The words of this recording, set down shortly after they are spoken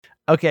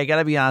Okay, I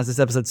gotta be honest. This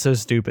episode's so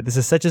stupid. This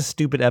is such a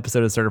stupid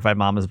episode of Certified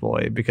Mama's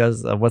Boy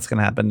because of what's going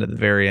to happen at the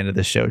very end of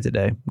the show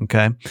today.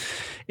 Okay,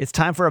 it's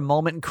time for a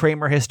moment in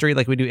Kramer history,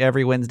 like we do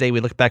every Wednesday. We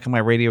look back on my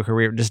radio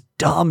career, just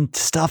dumb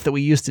stuff that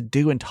we used to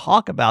do and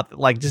talk about that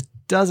like just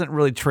doesn't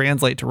really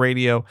translate to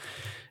radio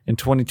in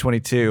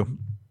 2022.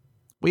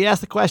 We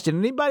asked the question: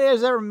 anybody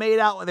has ever made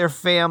out with their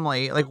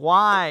family? Like,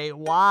 why?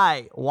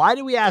 Why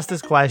do we ask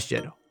this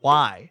question?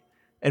 Why?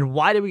 And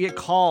why do we get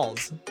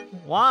calls?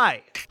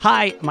 Why?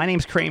 Hi, my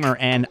name's Kramer,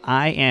 and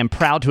I am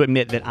proud to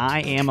admit that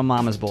I am a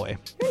mama's boy.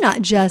 You're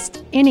not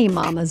just any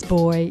mama's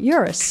boy.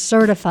 You're a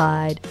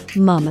certified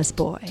mama's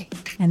boy.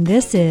 And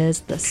this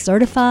is the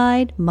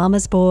Certified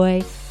Mama's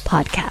Boy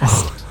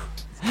Podcast.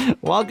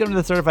 Welcome to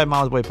the Certified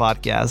Mama's Boy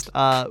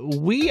Podcast.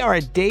 We are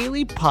a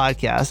daily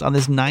podcast on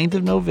this 9th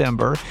of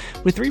November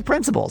with three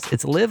principles.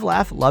 It's live,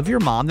 laugh, love your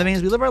mom. That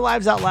means we live our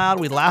lives out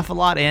loud, we laugh a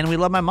lot, and we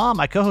love my mom,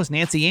 my co-host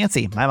Nancy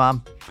Yancey. My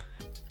mom.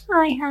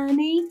 Hi,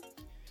 honey.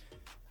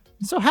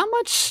 So how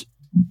much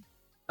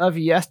of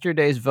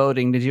yesterday's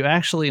voting did you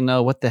actually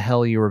know what the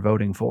hell you were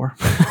voting for?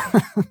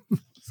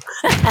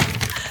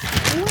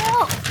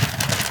 Well,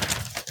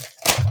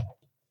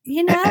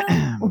 you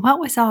know, what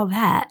was all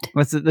that?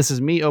 This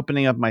is me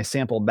opening up my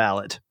sample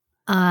ballot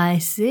I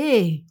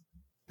see.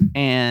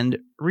 and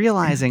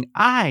realizing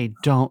I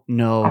don't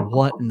know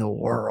what in the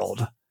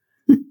world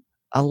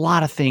a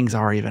lot of things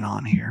are even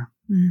on here.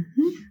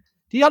 Mm-hmm.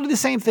 Do y'all do the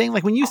same thing?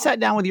 Like when you sat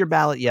down with your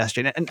ballot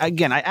yesterday, and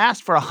again, I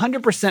asked for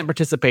 100%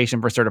 participation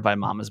for Certified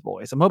Mama's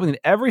Boys. I'm hoping that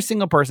every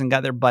single person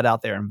got their butt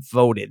out there and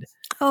voted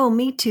Oh,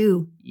 me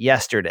too.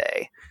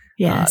 yesterday.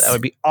 Yes. That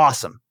would be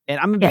awesome. And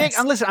I'm Yes.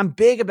 I'm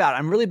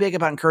really big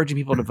about encouraging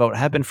people to vote. I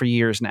have been for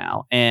years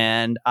now.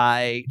 And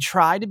I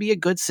try to be a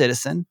good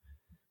citizen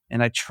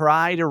and I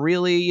try to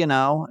really,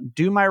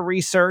 do my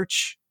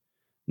research,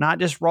 not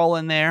just roll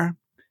in there.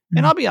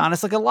 And I'll be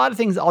honest, like a lot of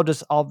things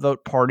I'll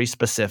vote party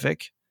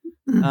specific.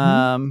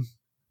 Mhm.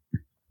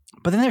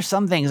 But then there's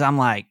some things I'm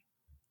like,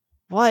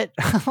 what?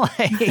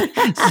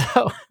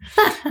 I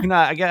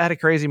had a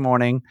crazy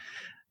morning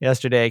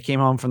yesterday. I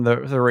came home from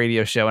the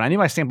radio show and I knew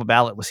my sample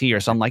ballot was here.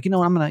 So I'm like, I'm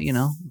going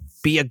to,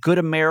 be a good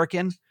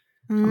American.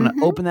 I'm going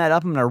to open that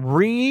up. I'm going to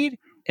read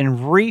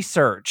and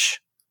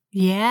research.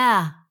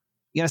 Yeah.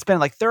 Spend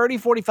like 30,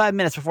 45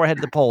 minutes before I head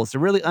to the polls to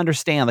really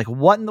understand like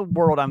what in the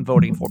world I'm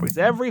voting for, because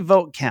every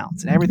vote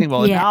counts and everything.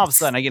 Well, now all of a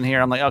sudden I get in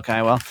here. I'm like,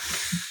 okay, well,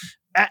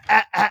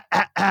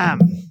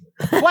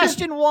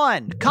 Question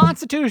 1,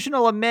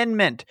 constitutional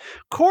amendment,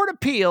 Court of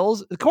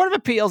Appeals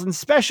and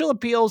Special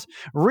Appeals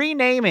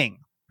renaming.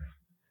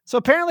 So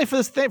apparently for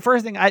this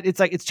first thing,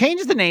 it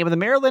changes the name of the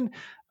Maryland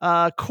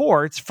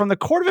courts from the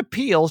Court of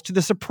Appeals to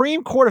the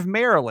Supreme Court of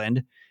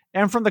Maryland,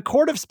 and from the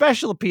Court of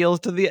Special Appeals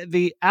to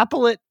the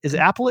Appellate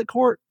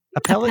Court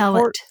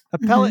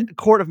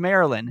of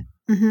Maryland.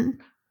 Mm-hmm.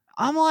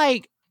 I'm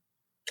like,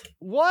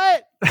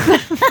 what?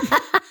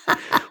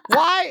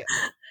 Why?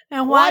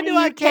 And Why do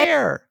I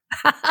care?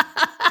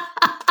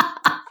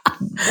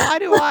 Why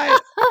do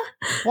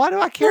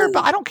I care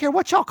about? I don't care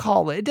what y'all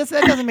call it. That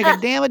doesn't make a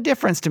damn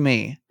difference to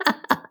me. All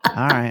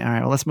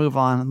right. Well, let's move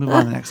on. Let's move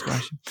on to the next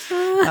question.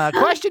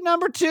 Question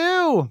number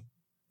 2.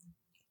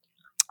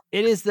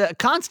 It is the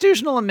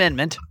constitutional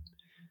amendment,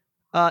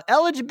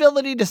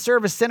 eligibility to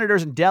serve as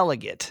senators and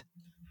delegate.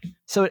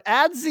 So it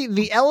adds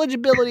the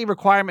eligibility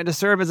requirement to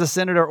serve as a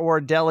senator or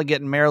a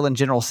delegate in Maryland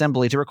General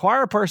Assembly to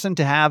require a person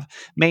to have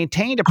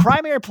maintained a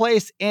primary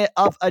place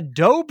of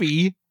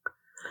Adobe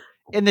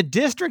in the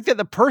district that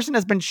the person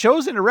has been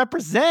chosen to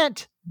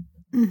represent.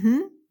 Mm-hmm.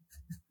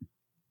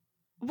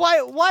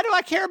 Why do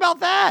I care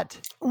about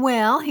that?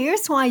 Well,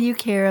 here's why you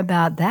care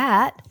about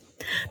that.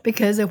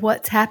 Because of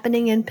what's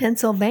happening in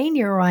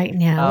Pennsylvania right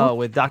now. Oh,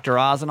 with Dr.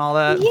 Oz and all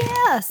that?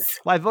 Yes.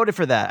 Well, I voted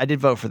for that. I did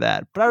vote for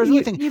that. But I was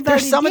really thinking,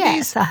 there's some of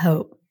these. I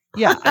hope.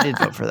 Yeah, I did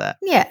vote for that.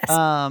 Yes.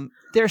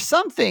 There's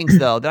some things,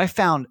 though, that I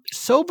found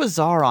so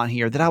bizarre on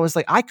here that I was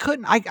like, I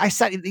couldn't. I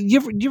sat. You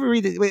ever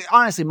read it? Wait,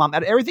 honestly, Mom,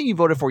 out of everything you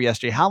voted for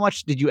yesterday, how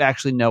much did you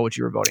actually know what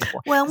you were voting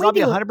for? Well, I'll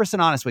be 100%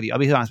 honest with you.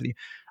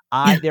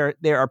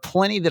 There are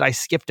plenty that I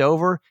skipped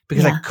over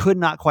because I could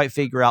not quite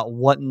figure out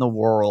what in the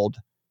world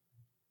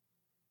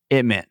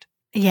it meant.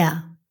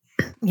 Yeah.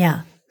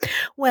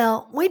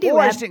 Well, we do. Or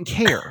I just didn't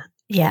care.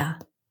 Yeah.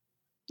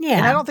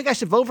 And I don't think I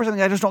should vote for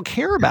something I just don't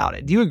care about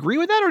it. Do you agree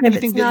with that, or do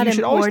you think that you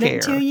should always care? If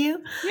it's not important to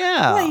you,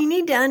 yeah. Well, you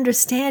need to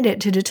understand it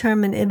to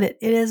determine if it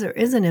is or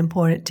isn't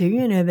important to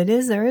you, and if it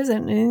is or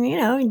isn't, and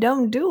you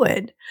don't do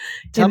it.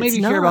 Tell me if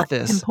you care about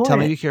this. Important. Tell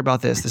me if you care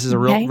about this. This is a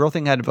real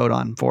thing I had to vote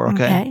on for.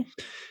 Okay.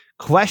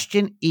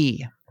 Question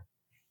E: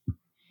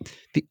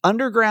 the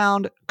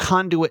underground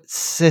conduit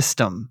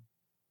system.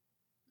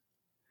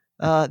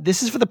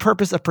 This is for the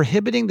purpose of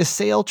prohibiting the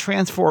sale,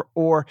 transfer,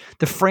 or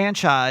the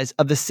franchise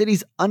of the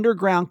city's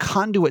underground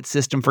conduit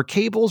system for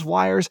cables,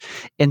 wires,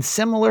 and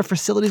similar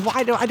facilities.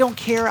 I don't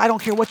care. I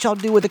don't care what y'all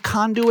do with the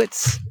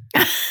conduits.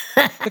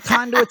 The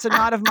conduits are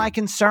not of my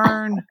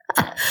concern.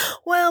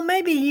 Well,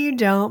 maybe you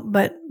don't,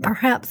 but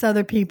perhaps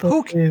other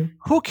people do.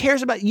 Who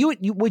cares about you?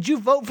 Would you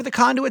vote for the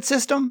conduit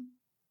system?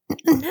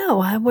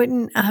 No, I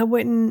wouldn't.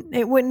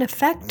 It wouldn't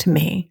affect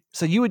me.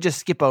 So you would just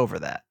skip over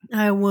that.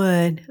 I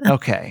would.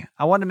 Okay.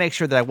 I wanted to make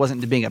sure that I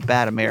wasn't being a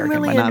bad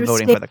American really by not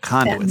voting for the understand what that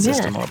conduit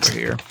system meant. over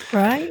here.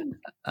 Right?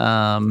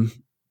 I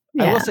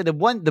will say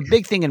the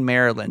big thing in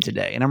Maryland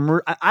today, and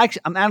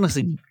I'm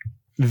honestly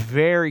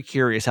very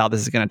curious how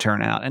this is going to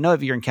turn out. I know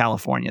if you're in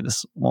California,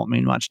 this won't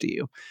mean much to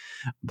you.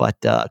 But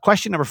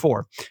question number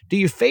 4: do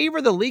you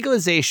favor the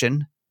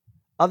legalization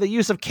of the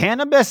use of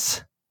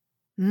cannabis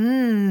by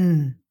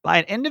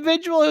an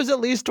individual who's at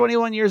least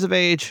 21 years of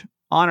age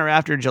on or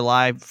after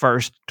July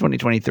 1st,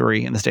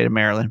 2023 in the state of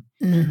Maryland?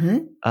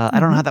 I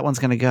don't know how that one's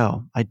going to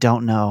go. I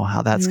don't know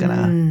how that's going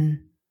to,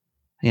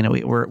 you know,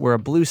 we're a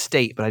blue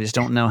state, but I just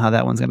don't know how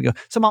that one's going to go.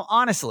 So Mom,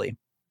 honestly,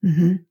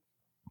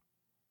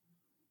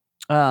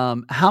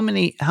 how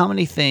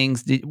many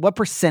things, what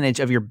percentage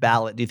of your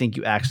ballot do you think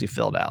you actually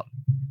filled out?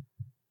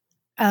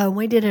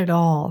 We did it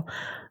all.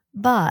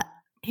 But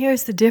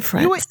here's the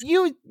difference.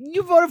 You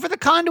voted for the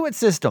conduit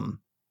system.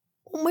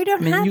 We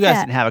don't have that. You guys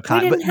didn't have a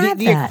conduit, but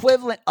the that.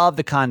 equivalent of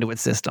the conduit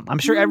system. I'm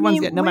sure everyone's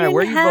getting, no matter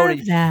where you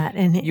voted, that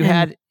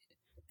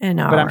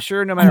but I'm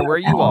sure no matter where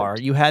you are,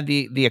 you had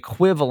the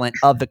equivalent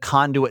of the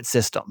conduit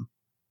system.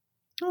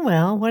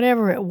 Well,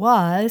 whatever it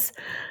was,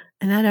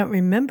 and I don't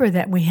remember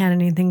that we had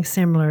anything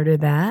similar to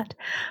that.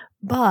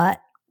 But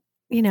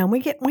you know,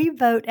 we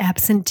vote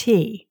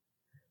absentee,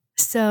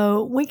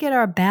 so we get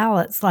our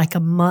ballots like a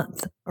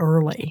month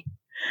early.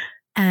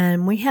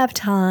 And we have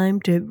time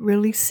to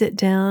really sit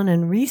down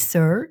and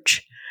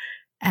research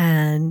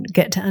and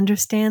get to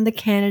understand the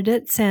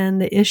candidates and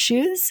the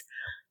issues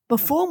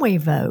before we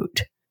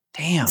vote.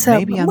 Damn, So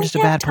maybe I'm we just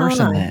a have bad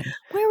person time. then.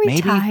 We're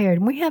Maybe- retired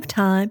and we have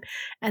time.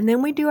 And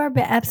then we do our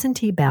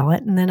absentee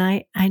ballot. And then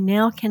I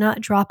now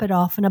cannot drop it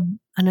off in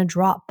a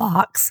drop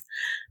box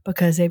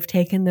because they've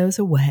taken those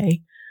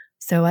away.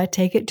 So I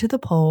take it to the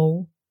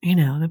poll,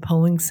 the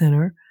polling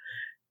center.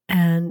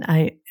 And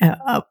an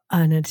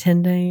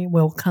attendee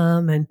will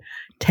come and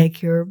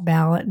take your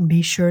ballot and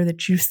be sure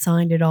that you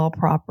signed it all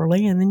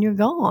properly, and then you're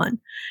gone.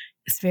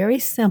 It's very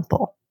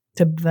simple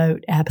to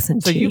vote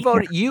absentee. So you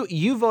voted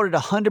you voted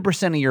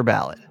 100% of your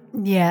ballot.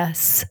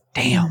 Yes.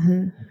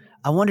 Damn.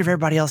 I wonder if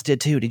everybody else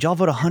did too. Did y'all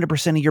vote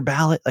 100% of your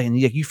ballot? And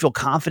you feel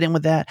confident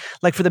with that?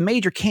 Like for the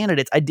major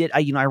candidates,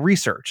 I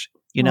researched.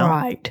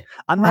 Right.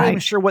 I'm not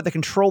even sure what the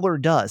controller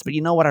does, but you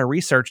know what? I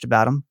researched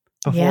about them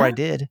before I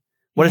did.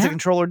 What does a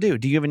controller do?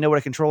 Do you even know what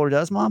a controller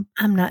does, Mom?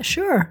 I'm not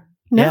sure.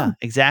 No. Yeah,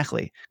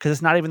 exactly. Because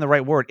it's not even the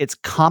right word. It's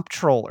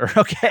comptroller.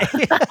 Okay.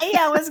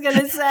 Yeah, I was going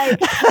to say, I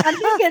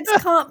think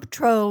it's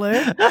comptroller.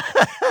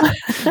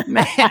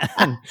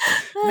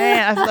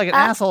 Man, I feel like an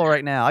asshole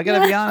right now. I got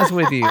to be honest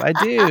with you. I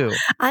do.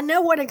 I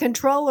know what a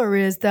controller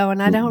is, though,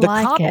 and I don't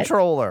like it. The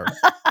comptroller.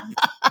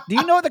 Do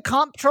you know what the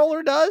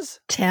comptroller does?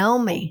 Tell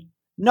me.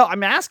 No,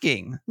 I'm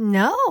asking.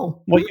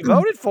 No. Well, you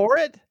voted for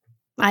it.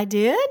 I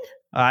did?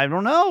 I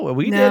don't know.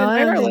 We did in I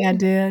don't Maryland. think I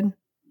did.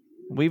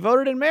 We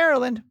voted in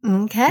Maryland.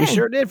 Okay. We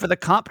sure did for the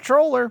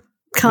comptroller.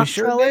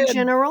 Comptroller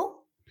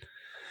General?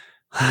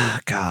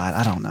 God,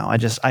 I don't know.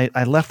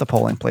 I left the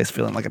polling place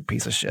feeling like a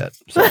piece of shit.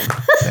 So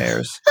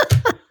there's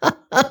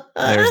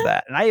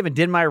that. And I even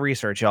did my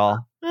research, y'all.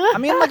 I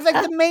mean, like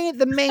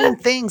the main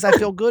things I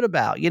feel good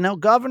about.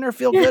 Governor,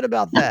 feel good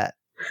about that.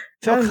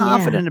 Feel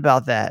confident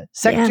about that.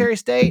 Secretary of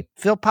State,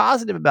 feel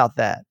positive about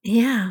that.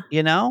 Yeah.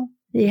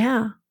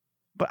 Yeah.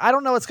 But I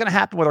don't know what's going to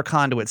happen with our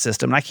conduit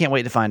system, and I can't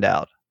wait to find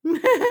out.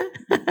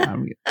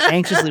 I'm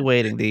anxiously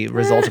waiting the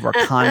results of our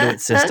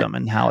conduit system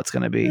and how it's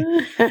going to be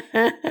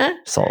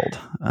sold.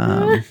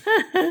 But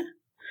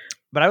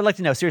I would like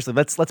to know, seriously,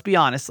 let's be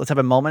honest. Let's have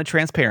a moment of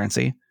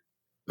transparency.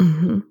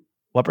 Mm-hmm.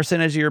 What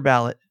percentage of your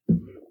ballot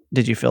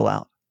did you fill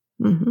out?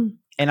 Mm-hmm.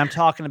 And I'm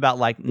talking about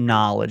like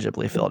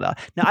knowledgeably filled out.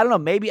 Now, I don't know.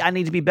 Maybe I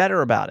need to be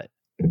better about it.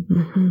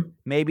 Mm-hmm.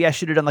 Maybe I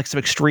should have done like some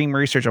extreme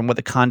research on what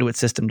the conduit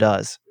system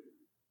does.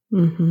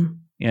 Mm-hmm.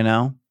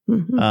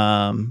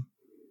 Mm-hmm.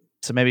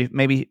 So maybe,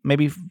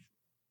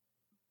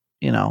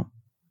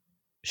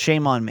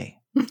 shame on me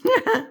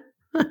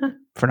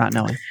for not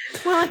knowing.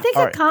 Well, I think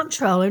a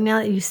comptroller, now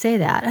that you say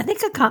that, I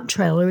think a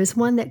comptroller is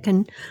one that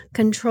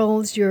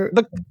controls your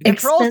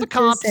controls the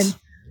comps.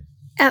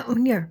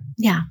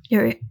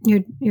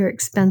 Your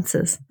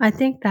expenses. I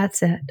think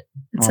that's it.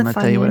 It's I'm going to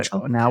tell you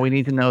what. Now we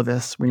need to know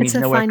this. We need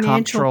to know what a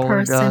comptroller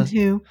person does.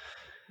 who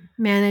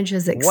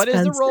manages expenses. What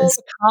is the role of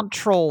the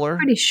comptroller?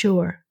 Pretty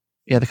sure.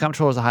 Yeah, the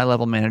comptroller is a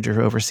high-level manager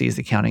who oversees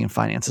the accounting and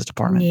finances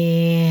department.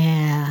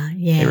 Yeah.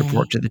 They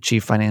report to the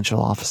chief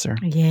financial officer.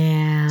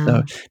 Yeah.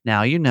 So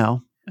now you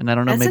know, and I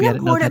don't know. That's maybe an I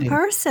didn't know that important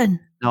either. person.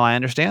 No, I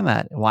understand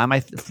that. Why am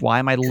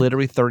I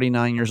literally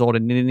 39 years old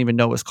and didn't even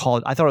know it was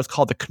called? I thought it was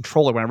called the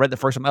controller when I read the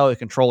first time. Oh, the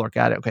controller.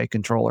 Got it. Okay,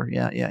 controller.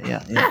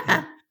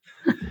 Yeah.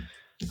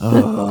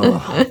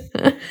 Oh.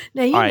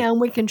 Now you know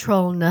we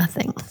control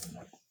nothing.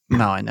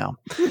 No, I know.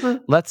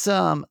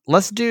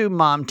 Let's do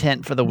Mom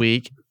Tent for the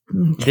week.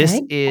 Okay. This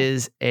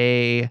is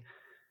a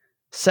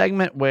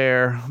segment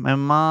where my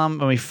mom,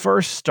 when we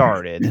first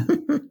started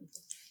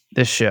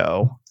this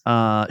show,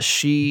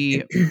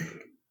 she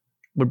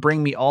would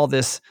bring me all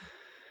this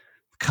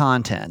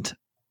content,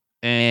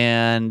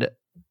 and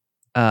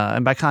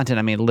by content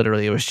I mean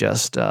literally it was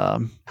just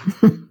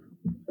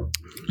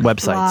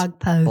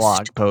websites,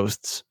 blog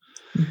posts,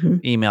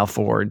 email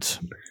forwards.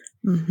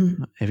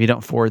 If you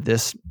don't forward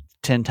this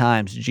 10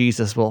 times,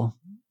 Jesus will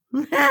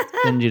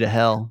send you to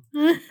hell.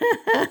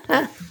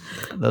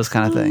 Those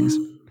kind of things.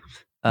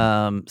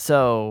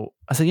 So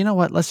I said, you know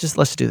what?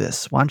 Let's do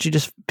this. Why don't you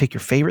just pick your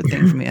favorite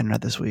thing from the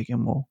internet this week,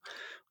 and we'll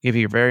give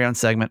you your very own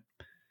segment.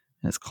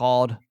 And it's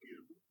called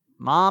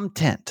Mom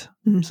Tent.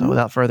 So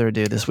without further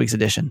ado, this week's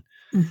edition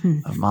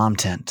of Mom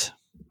Tent.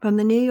 From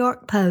the New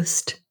York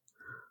Post.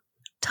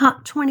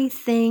 Top 20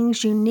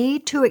 things you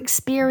need to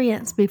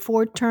experience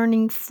before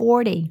turning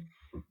 40.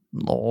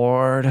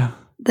 Lord.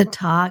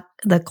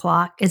 The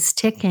clock is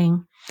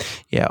ticking.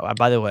 Yeah.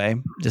 By the way,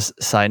 just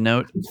a side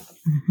note,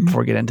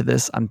 before we get into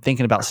this, I'm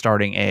thinking about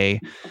starting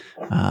a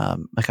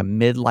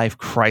midlife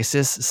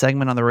crisis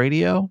segment on the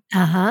radio.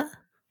 I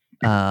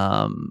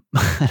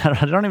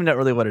don't even know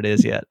really what it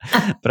is yet,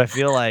 but I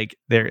feel like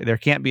there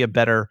can't be a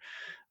better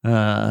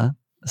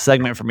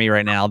segment for me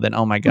right now than,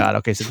 oh my God.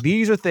 Okay. So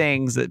these are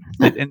things that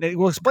and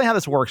we'll explain how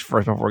this works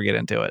first before we get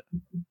into it.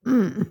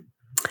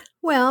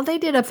 Well, they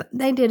did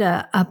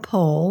a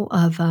poll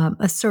of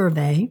a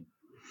survey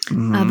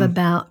of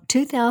about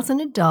 2,000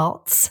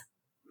 adults.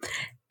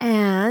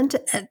 And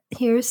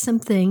here's some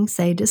things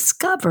they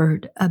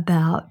discovered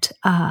about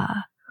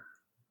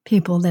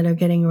people that are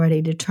getting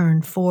ready to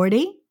turn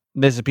 40.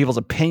 These are people's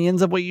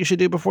opinions of what you should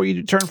do before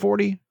you turn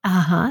 40?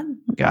 Got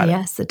it.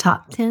 Yes, the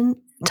top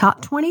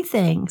 20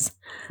 things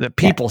that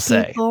people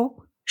say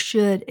people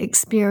should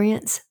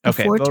experience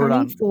before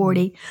turning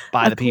 40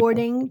 by the people.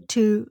 According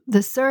to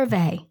the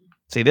survey.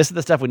 See, this is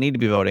the stuff we need to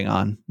be voting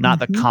on, not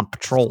the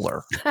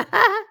comptroller.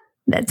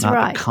 That's not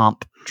right. The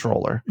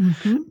comptroller.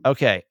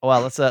 Okay.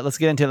 Well, let's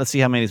get into it. Let's see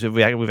how many of these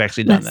we've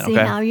actually done. Let's see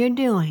how you're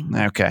doing.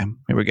 Okay.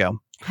 Here we go.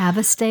 Have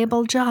a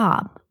stable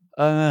job.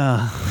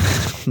 No.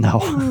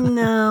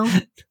 No.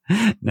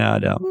 No, I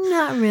don't.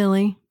 Not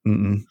really.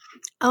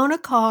 Own a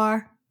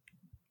car.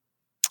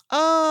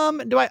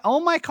 Do I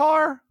own my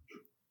car?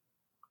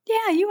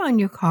 Yeah, you own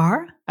your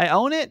car. I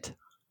own it?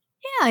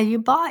 Yeah, you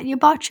bought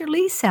your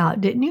lease out,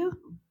 didn't you?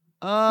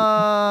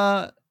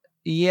 Yeah.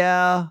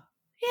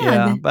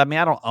 Yeah. But I mean,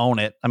 I don't own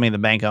it. I mean, the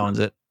bank owns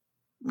it.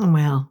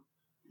 Well.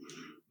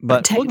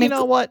 But you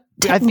know what?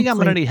 I think I'm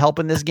going to need help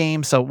in this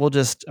game, so we'll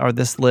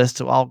this list.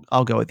 So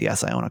I'll go with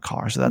yes, I own a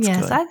car. So that's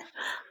good. Yes,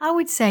 I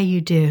would say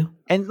you do.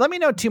 And let me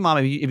know too, Mom,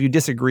 if you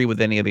disagree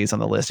with any of these on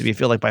the list. If you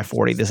feel like by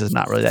 40 this is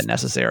not really that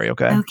necessary.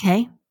 Okay.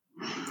 Okay.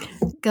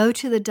 Go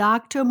to the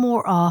doctor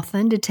more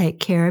often to take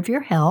care of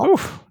your health.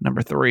 Oof,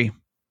 number 3.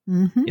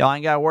 Y'all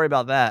ain't got to worry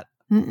about that.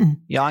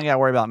 Y'all ain't got to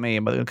worry about me,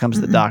 but when it comes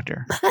to the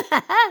doctor.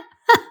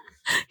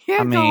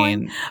 You're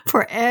going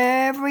for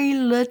every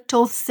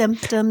little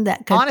symptom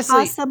that could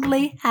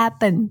possibly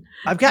happen.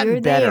 I've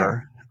gotten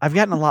better. I've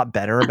gotten a lot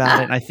better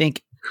about it. And I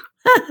think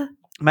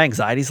my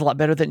anxiety is a lot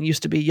better than it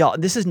used to be. Y'all,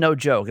 this is no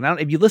joke. And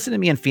if you listen to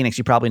me in Phoenix,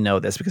 you probably know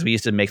this because we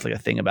used to make like a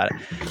thing about it.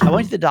 I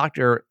went to the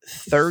doctor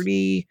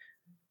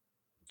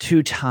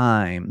 32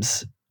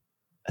 times.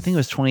 I think it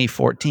was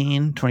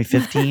 2014,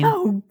 2015.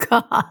 Oh,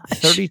 gosh.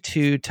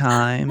 32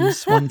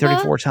 times,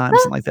 34 times,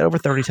 something like that, over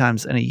 30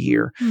 times in a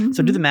year.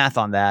 So do the math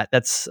on that.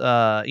 That's,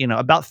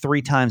 about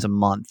 3 times a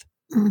month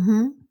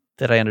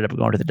that I ended up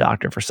going to the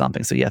doctor for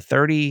something. So, yeah,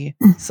 30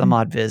 some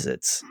odd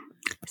visits.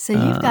 So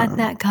you've got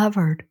that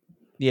covered.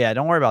 Yeah,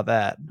 don't worry about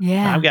that.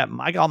 Yeah. I got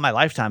all my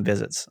lifetime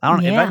visits. If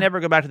I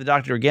never go back to the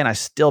doctor again, I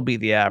still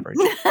beat the average.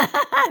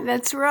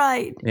 That's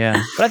right.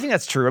 Yeah. But I think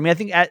that's true. I mean, I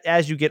think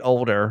as you get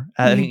older,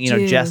 I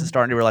think, Jess is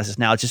starting to realize this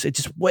now. It's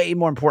just way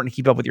more important to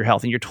keep up with your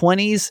health. In your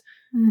 20s,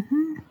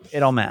 it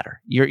don't matter.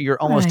 You're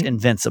almost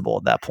invincible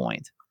at that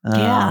point.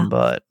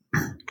 But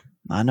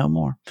I know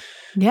more.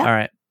 Yeah. All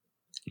right.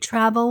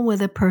 Travel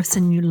with a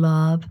person you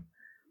love.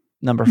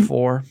 Number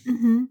 4.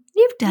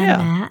 You've done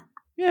that.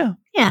 Yeah.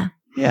 Yeah.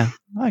 Yeah,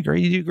 I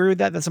agree. You agree with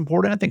that? That's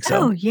important? I think so.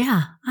 Oh,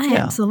 yeah. I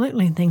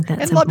absolutely think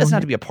that's important. And love doesn't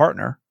have to be a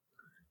partner.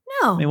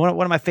 No. I mean, one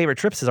of my favorite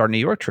trips is our New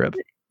York trip.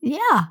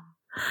 Yeah.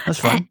 That's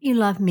fun. And you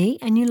love me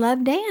and you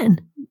love Dan.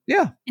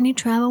 Yeah. And you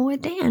travel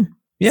with Dan.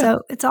 Yeah.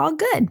 So it's all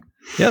good.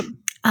 Yep.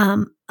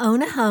 Own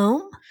a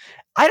home.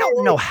 I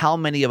don't know how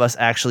many of us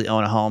actually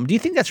own a home. Do you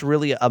think that's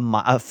really a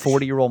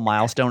 40-year-old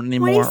milestone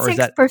anymore?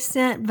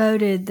 26%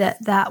 voted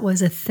that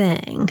was a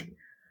thing.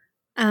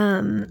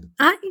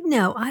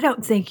 I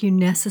don't think you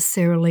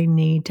necessarily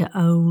need to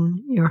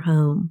own your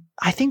home.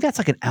 I think that's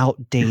like an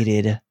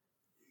outdated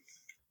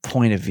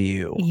point of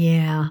view.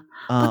 Yeah.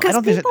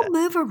 Because people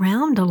move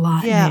around a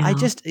lot. Yeah. Now.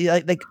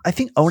 I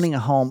think owning a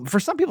home for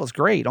some people is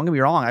great. Don't get me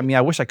wrong. I mean,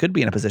 I wish I could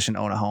be in a position to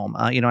own a home.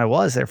 I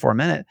was there for a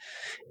minute.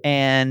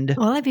 And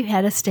well, if you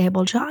had a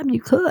stable job, you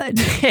could.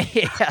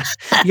 Yeah.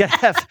 You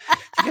gotta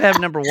have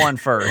number 1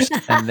 first,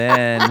 and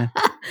then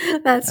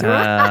that's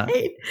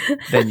right.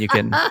 Then you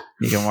can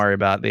worry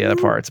about the other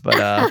parts.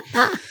 But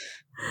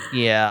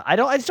yeah, I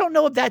just don't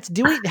know if that's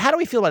how do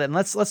we feel about it? And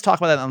let's talk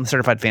about that on the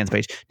Certified Fans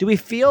page. Do we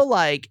feel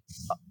like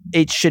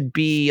it should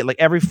be like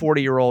every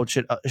 40-year-old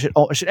should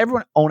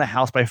everyone own a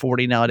house by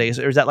 40 nowadays,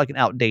 or is that like an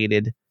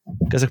outdated?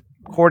 Because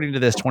according to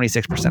this,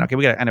 26%.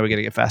 Okay, I know we got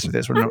to get faster.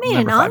 This. We're number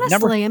 5.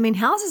 Honestly,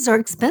 houses are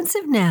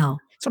expensive now.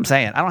 That's what I'm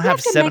saying. I don't You have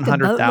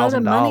 $700,000,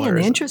 and the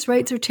 $700,000. interest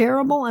rates are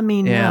terrible.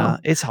 Yeah,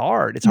 it's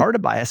hard. It's hard to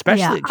buy,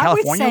 especially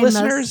California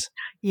listeners.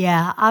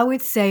 I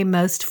would say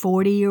most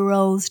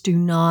 40-year-olds do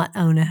not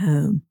own a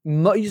home.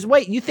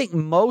 Wait, you think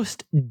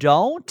most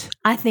don't?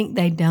 I think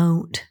they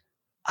don't.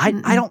 I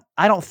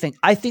don't think.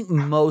 I think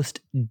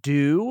most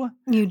do.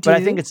 You do, but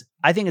I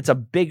think it's a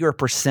bigger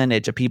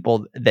percentage of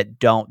people that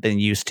don't than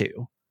used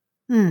to.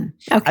 Okay.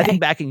 I think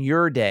back in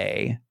your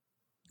day.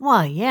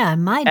 Well, yeah,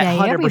 in my day,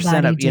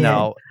 100% of did.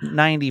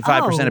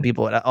 95% of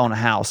people own a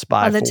house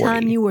by the 40.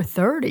 time you were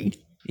 30.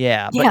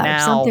 Yeah, but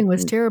now something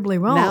was terribly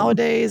wrong.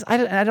 Nowadays,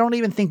 I don't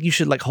even think you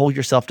should like hold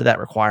yourself to that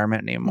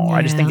requirement anymore.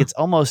 I just think it's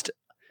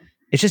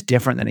just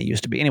different than it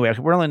used to be. Anyway,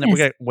 we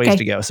got ways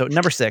to go. So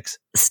number 6,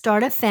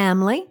 start a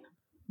family.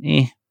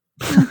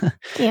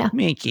 Yeah,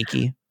 me and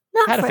Kiki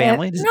had a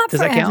family. Does that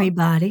count?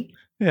 Everybody.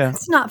 Yeah,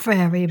 it's not for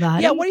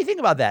everybody. Yeah, what do you think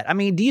about that? I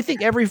mean, do you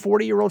think every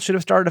 40-year-old should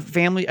have started a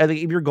family? I think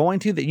if you're going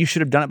to, that you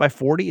should have done it by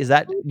 40. Do you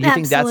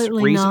think that's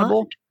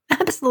reasonable?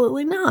 Not.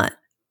 Absolutely not.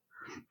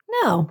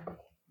 No.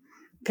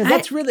 Because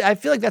I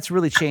feel like that's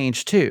really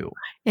changed too.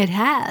 It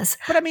has.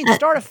 But I mean,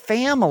 start a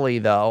family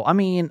though. I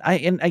mean, I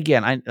know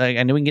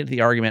we can get to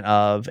the argument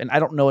of, and I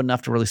don't know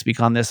enough to really speak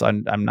on this. So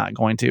I'm not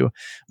going to,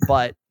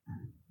 but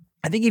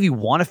I think if you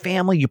want a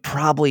family, you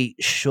probably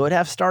should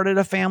have started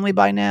a family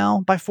by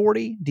now, by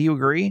 40. Do you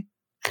agree?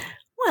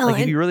 Well,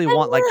 like if you really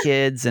want like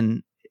kids,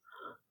 and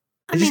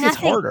it just gets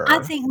harder.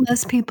 I think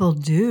most people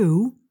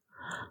do.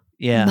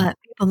 Yeah. But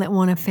people that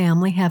want a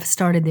family have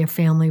started their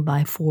family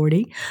by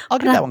 40. I'll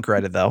give that one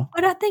credit though.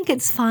 But I think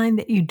it's fine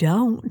that you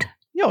don't.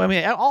 I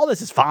mean, all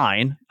this is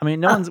fine. I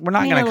mean, we're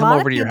not going to come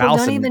over to your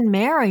house. Don't even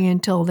marry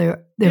until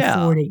they're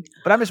 40.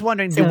 But I'm just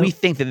wondering, do we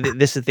think that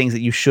this is things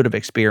that you should have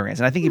experienced?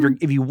 And I think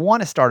if you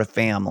want to start a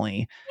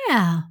family,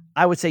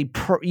 I would say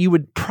you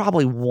would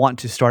probably want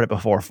to start it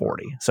before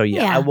 40. So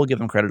I will give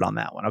them credit on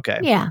that one. Okay.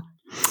 Yeah.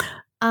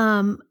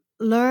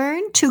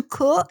 Learn to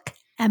cook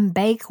and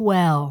bake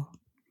well.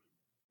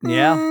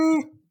 Yeah.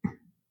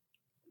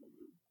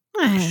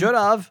 Should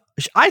have.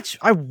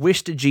 I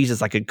wish to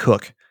Jesus I could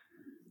cook.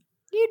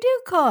 You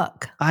do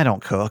cook. I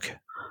don't cook.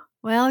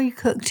 Well, you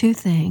cook 2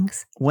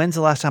 things. When's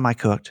the last time I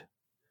cooked?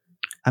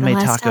 I made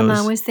tacos. Last time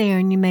I was there,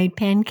 and you made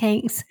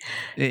pancakes.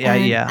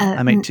 Yeah.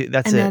 I made 2.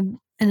 That's it.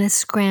 And a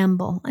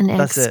scramble, an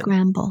egg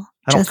scramble.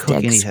 I don't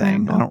cook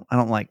anything. I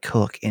don't like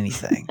cook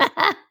anything.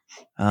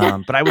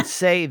 But I would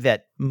say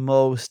that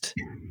most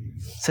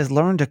says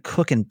learn to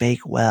cook and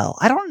bake well.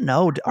 I don't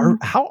know.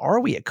 How are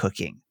we at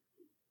cooking?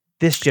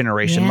 This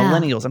generation,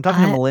 millennials. I'm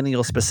talking to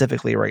millennials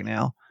specifically right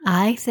now.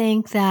 I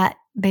think that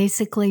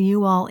basically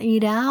you all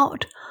eat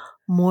out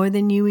more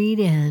than you eat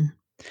in.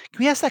 Can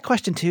we ask that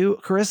question too?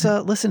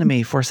 Carissa, listen to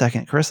me for a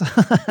second. Carissa.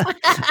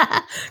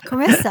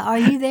 Carissa, are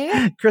you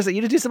there? Carissa,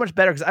 you just do so much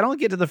better because I don't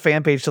get to the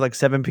fan page till like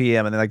 7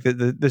 p.m. and then like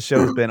the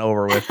show's been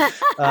over with.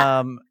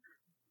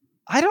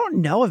 I don't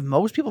know if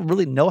most people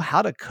really know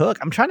how to cook.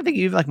 I'm trying to think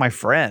of even like my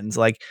friends.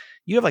 Like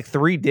you have like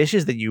 3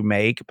 dishes that you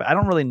make, but I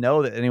don't really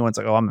know that anyone's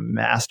like, oh, I'm a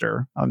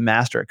master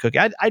at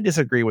cooking. I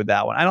disagree with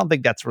that one. I don't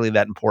think that's really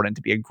that important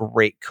to be a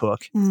great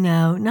cook.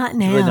 No, not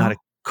now. Really know how to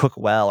cook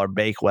well or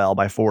bake well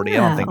by 40. No.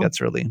 I don't think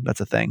that's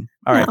a thing.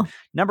 All right.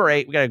 Number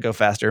 8, we got to go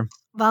faster.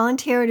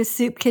 Volunteer at a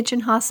soup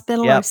kitchen,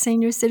 hospital, or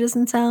senior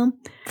citizens home.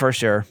 For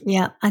sure.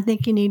 Yeah, I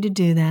think you need to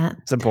do that.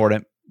 It's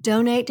important.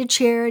 Donate to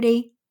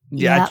charity.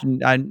 Yeah,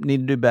 I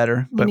need to do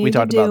better, but we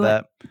talked about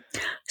that.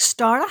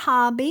 Start a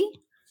hobby.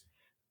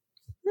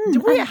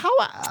 How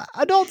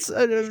adults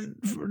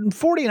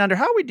 40 and under,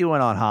 how are we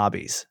doing on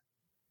hobbies?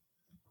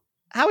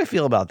 How do we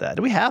feel about that?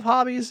 Do we have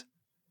hobbies?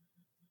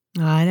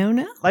 I don't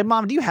know. Like,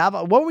 Mom, do you have,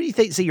 what would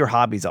you say your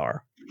hobbies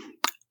are?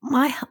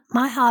 My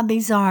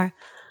hobbies are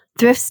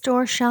thrift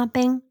store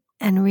shopping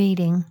and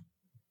reading.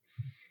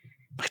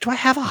 Do I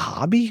have a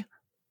hobby?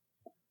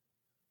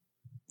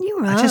 You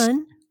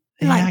run.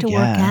 You like to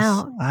work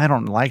out. I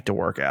don't like to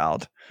work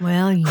out.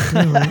 Well, you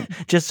do.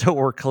 Just so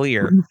we're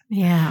clear.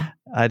 Yeah.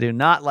 I do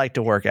not like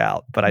to work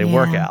out, but I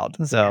work out.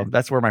 So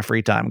that's where my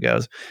free time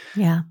goes.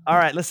 Yeah. All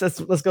right, let's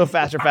go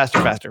faster.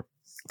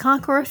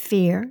 Conquer a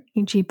fear,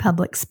 e.g.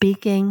 public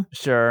speaking.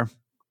 Sure.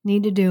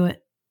 Need to do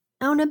it.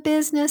 Own a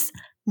business?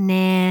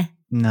 Nah.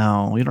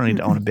 No, you don't need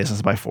to own a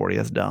business by 40.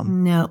 That's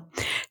dumb. No.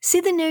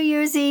 See the New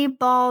Year's Eve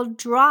ball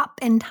drop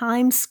in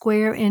Times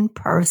Square in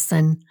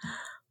person.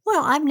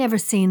 Well, I've never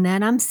seen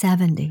that. I'm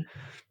 70.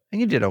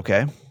 And you did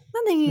okay.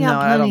 I think you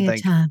got plenty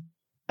of time.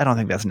 I don't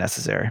think that's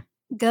necessary.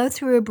 Go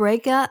through a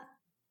breakup?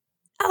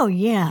 Oh,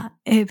 yeah.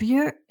 If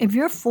you're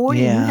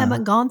 40 and you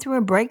haven't gone through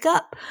a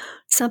breakup,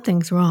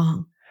 something's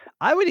wrong.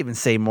 I would even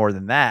say more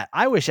than that.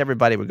 I wish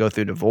everybody would go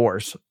through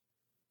divorce.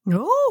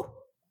 Oh.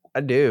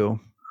 I do.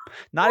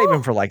 Not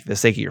even for like the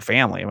sake of your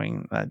family. I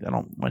mean, I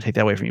don't want to take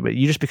that away from you, but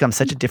you just become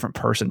such a different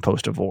person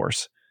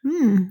post-divorce.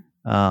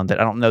 That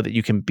I don't know that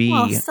you can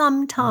be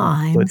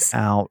sometimes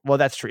without. Well,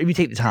 that's true. If you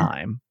take the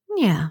time.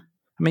 Yeah.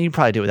 I mean, you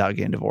probably do it without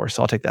getting divorced,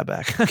 so I'll take that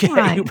back. Okay,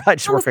 Right. you probably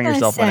just I was work on gonna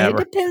yourself say,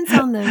 whenever. It depends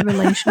on the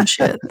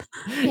relationship.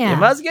 Yeah. You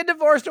must get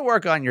divorced to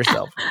work on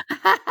yourself.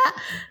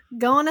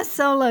 Go on a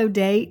solo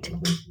date.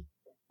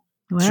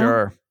 Well,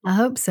 Sure. I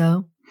hope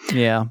so.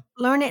 Yeah.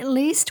 Learn at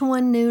least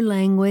one new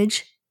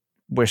language.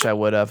 Wish I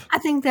would have. I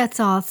think that's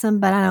awesome,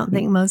 but I don't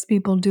think most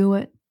people do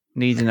it.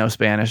 Need to know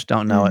Spanish.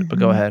 Don't know it, but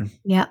go Mhm. ahead.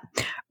 Yeah.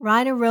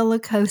 Ride a roller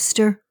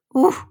coaster.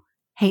 Ooh,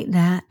 hate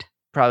that.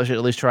 Probably should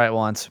at least try it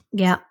once.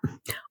 Yeah.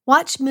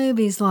 Watch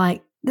movies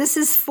like This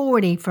Is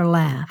 40 for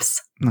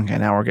laughs. Okay,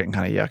 now we're getting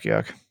kind of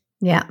yuck.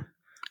 Yeah.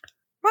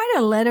 Write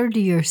a letter to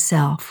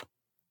yourself.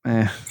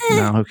 No,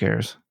 who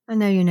cares? I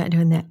know you're not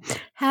doing that.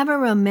 Have a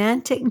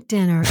romantic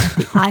dinner at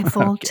the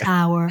Eiffel Okay.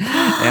 Tower.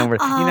 And we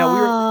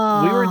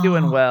were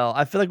doing well.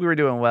 I feel like we were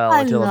doing well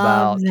I until love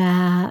about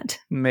that.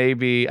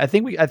 maybe I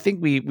think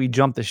we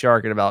jumped the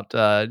shark at about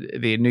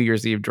the New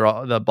Year's Eve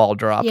draw, the ball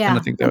drop. Yeah. And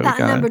I think that About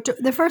was number two,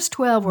 the first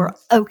 12 were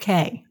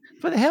okay.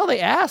 But the hell, they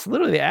asked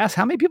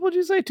how many people did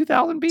you say?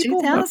 2,000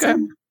 people.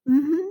 2,000.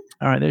 Mm-hmm.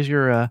 All right, there's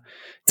your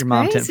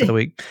mom tip for crazy. the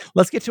week.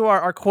 Let's get to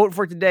our quote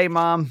for today,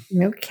 Mom.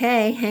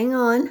 Okay, hang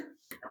on.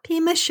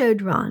 Pema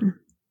Chodron.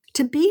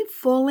 To be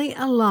fully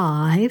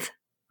alive,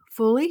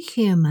 fully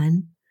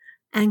human,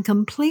 and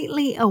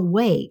completely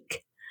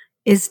awake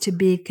is to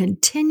be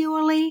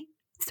continually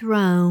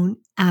thrown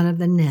out of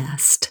the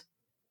nest.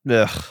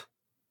 Ugh.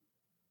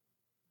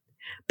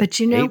 But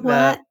you know Hate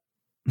that.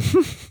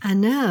 what? I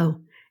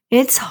know.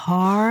 It's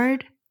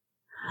hard.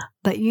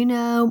 But you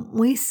know,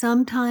 we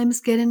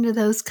sometimes get into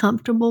those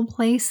comfortable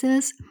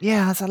places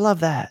Yes, I love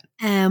that.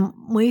 and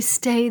we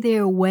stay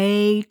there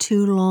way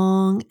too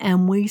long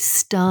and we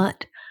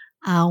stunt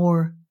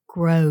our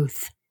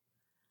growth.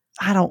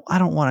 I don't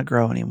want to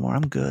grow anymore.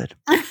 I'm good.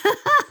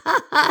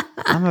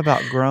 I'm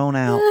about grown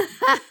out.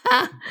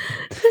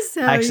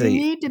 So Actually-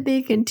 you need to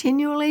be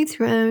continually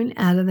thrown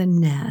out of the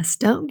nest.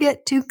 Don't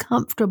get too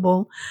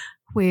comfortable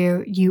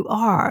where you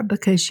are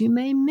because you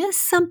may miss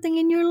something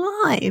in your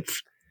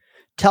life.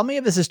 Tell me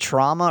if this is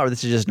trauma or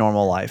this is just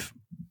normal life.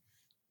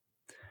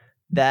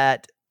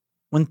 That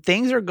when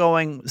things are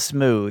going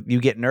smooth, you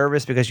get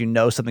nervous because you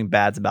know something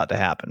bad's about to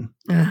happen.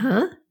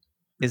 Uh-huh.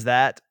 Is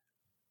that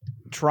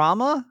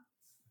trauma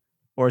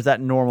or is that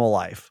normal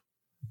life?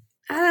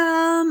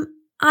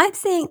 I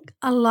think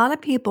a lot of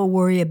people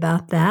worry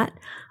about that.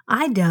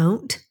 I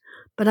don't,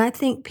 but I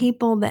think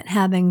people that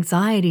have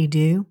anxiety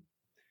do.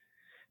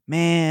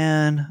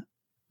 Man,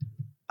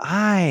 so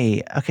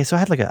I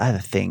had I had a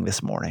thing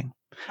this morning.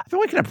 I've been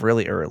waking up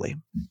really early.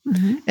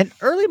 Mm-hmm. And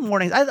early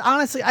mornings,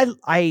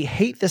 I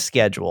hate the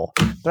schedule,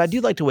 but I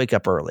do like to wake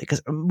up early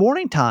because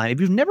morning time, if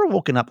you've never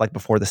woken up like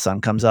before the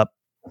sun comes up,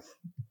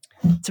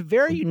 it's a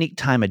very unique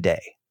time of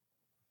day.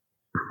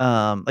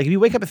 Like if you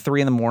wake up at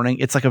 3 a.m,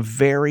 it's like a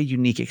very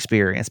unique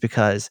experience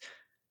because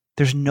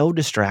there's no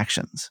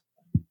distractions.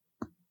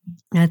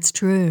 That's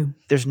true.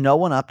 There's no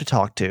one up to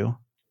talk to.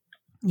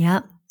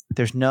 Yep.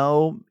 There's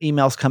no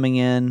emails coming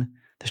in.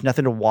 There's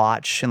nothing to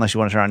watch unless you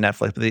want to turn on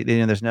Netflix. But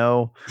there's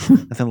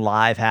nothing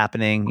live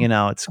happening. You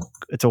know,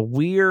 it's a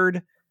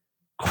weird,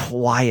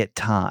 quiet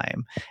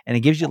time, and it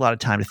gives you a lot of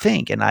time to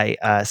think. And I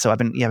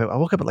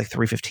woke up at like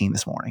 3:15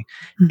 this morning,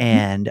 Mhm.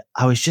 and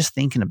I was just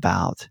thinking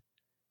about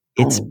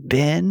it's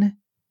been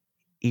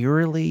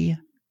eerily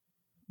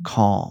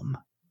calm.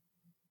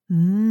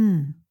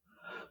 Mm.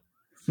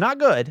 Not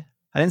good.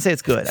 I didn't say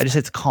it's good. I just said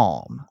it's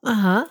calm.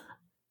 Uh-huh.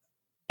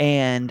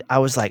 And I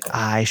was like,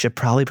 I should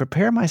probably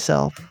prepare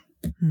myself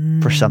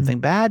for something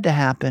bad to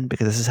happen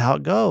because this is how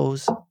it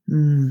goes.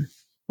 Mm.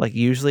 Like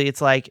usually it's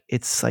like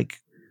a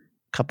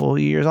couple of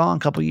years on,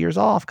 couple of years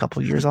off,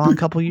 couple of years on,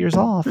 couple of years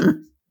off.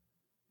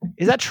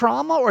 Is that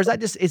trauma or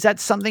is that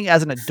something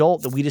as an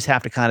adult that we just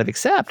have to kind of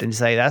accept and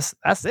say that's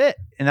it?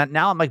 And that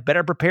now I'm like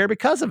better prepared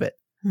because of it.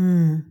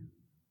 Mm.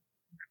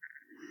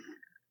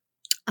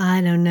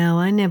 I don't know.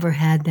 I never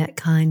had that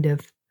kind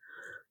of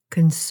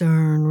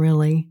concern,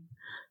 really.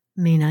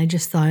 I mean, I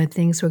just thought if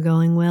things were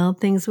going well,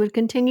 things would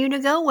continue to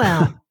go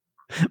well.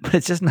 But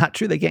it's just not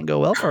true. They can't go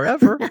well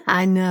forever.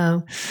 I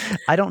know.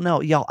 I don't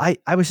know. Y'all,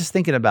 I was just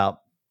thinking about,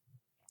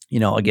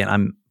 again,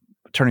 I'm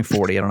turning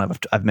 40. I don't know if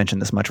I've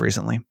mentioned this much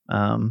recently.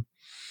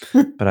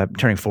 But I'm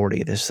turning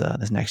 40 this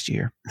next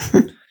year.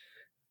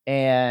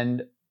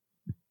 And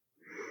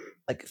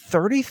like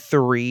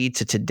 33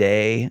 to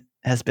today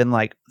has been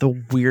like the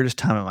weirdest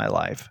time of my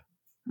life.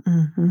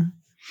 Mm-hmm.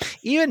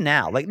 Even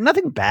now, like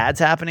nothing bad's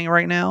happening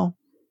right now,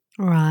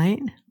 Right.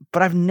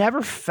 but I've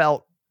never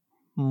felt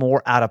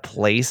more out of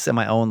place in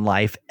my own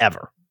life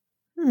ever.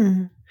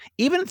 Mm.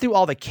 Even through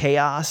all the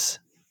chaos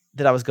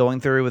that I was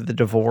going through with the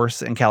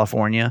divorce in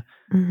California,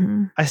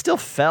 Mm-hmm. I still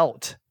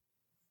felt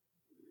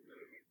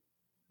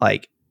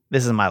like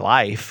this is my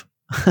life.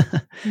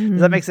 Does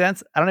that make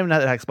sense? I don't even know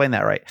how to explain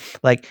that right.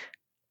 Like,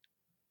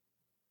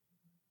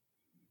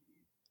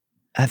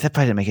 that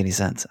probably didn't make any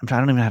sense. I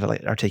don't even know how to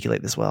like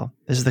articulate this well.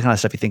 This is the kind of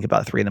stuff you think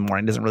about at 3 a.m.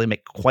 It doesn't really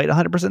make quite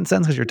 100%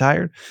 sense because you're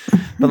tired.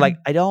 But like,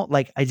 I don't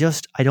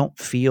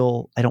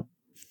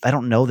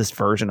know this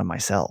version of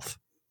myself.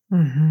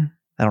 Mm-hmm.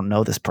 I don't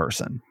know this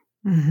person.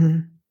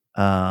 For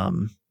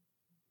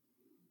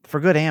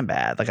good and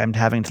bad. Like I'm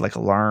having to like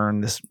learn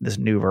this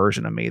new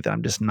version of me that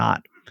I'm just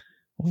not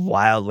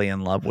wildly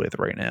in love with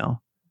right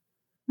now.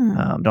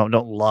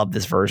 Don't love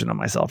this version of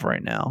myself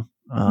right now.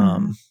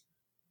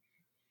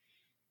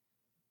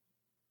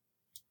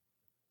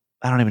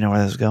 I don't even know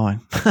where this is going.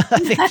 I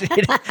think I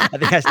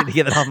just need to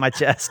get it off my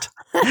chest.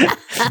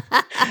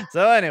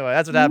 So anyway,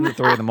 that's what happens at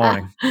 3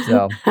 a.m.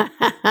 So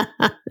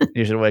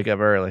you should wake up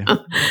early.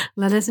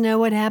 Let us know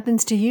what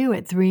happens to you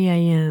at 3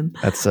 a.m.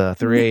 That's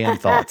 3 a.m.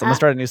 Thoughts. I'm going to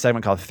start a new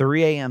segment called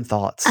 3 a.m.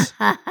 Thoughts.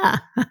 I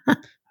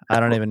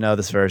don't even know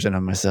this version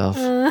of myself.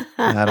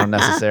 I don't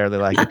necessarily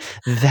like it.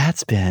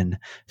 That's been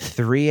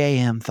 3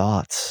 a.m.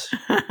 Thoughts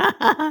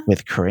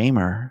with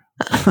Kramer.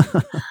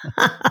 Oh,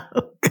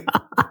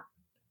 God.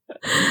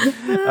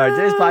 All right,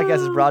 today's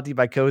podcast is brought to you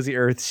by Cozy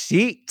Earth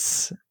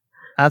Sheets.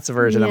 That's a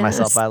version of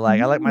myself I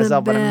like. I like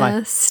myself, but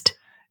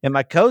in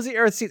my Cozy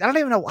Earth Sheets, I don't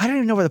even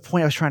know where the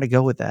point I was trying to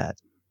go with that.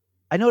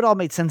 I know it all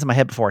made sense in my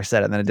head before I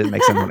said it, and then it didn't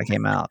make sense when it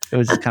came out. It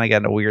was just kind of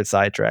getting a weird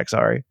sidetrack.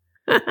 Sorry.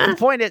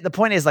 The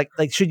point is like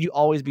should you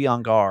always be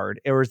on guard,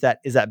 or is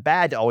that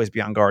bad to always be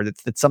on guard?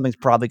 That something's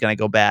probably going to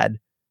go bad.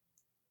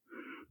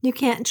 You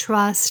can't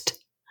trust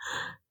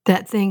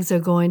that things are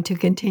going to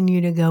continue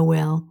to go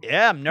well.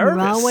 Yeah, I'm nervous.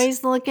 We're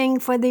always looking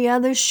for the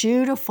other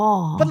shoe to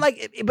fall. But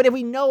if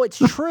we know it's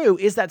true,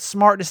 is that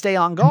smart to stay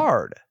on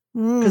guard?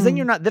 Because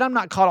then I'm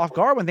not caught off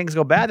guard when things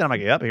go bad. Then I'm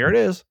like, yep, here it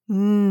is.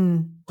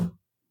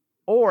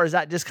 Or is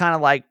that just kind of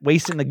like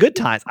wasting the good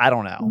times? I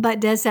don't know. But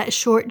does that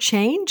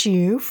shortchange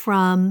you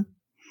from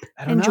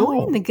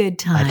enjoying the good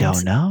times? I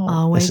don't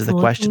know. This is the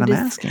question I'm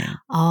asking.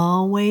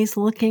 Always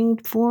looking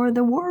for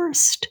the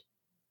worst.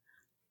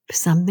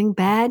 Something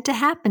bad to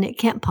happen. It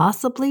can't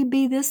possibly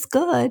be this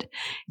good.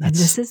 And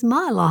this is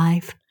my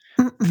life.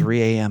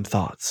 3 a.m.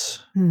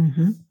 Thoughts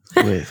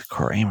with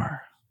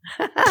Kramer.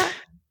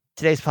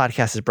 Today's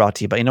podcast is brought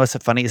to you by, you know what's so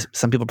funny is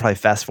some people probably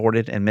fast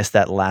forwarded and missed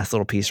that last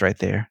little piece right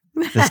there.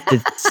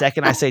 The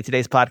second I say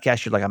today's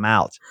podcast, you're like, I'm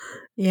out.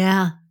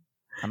 Yeah.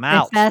 I'm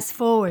out. And fast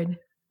forward.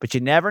 But you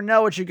never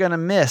know what you're going to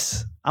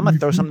miss. I'm going to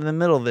throw something in the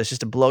middle of this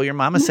just to blow your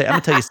mind. I'm going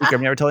to tell you a secret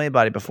I've never told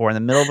anybody before in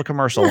the middle of a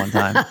commercial one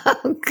time.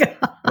 Oh, God.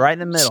 Right in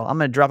the middle. I'm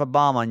going to drop a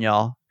bomb on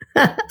y'all.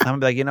 I'm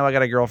going to be like, I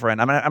got a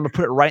girlfriend. I'm going to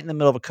put it right in the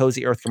middle of a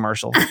Cozy Earth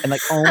commercial. And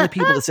like only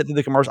people that sit through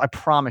the commercial, I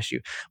promise you,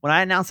 when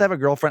I announce I have a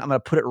girlfriend, I'm going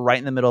to put it right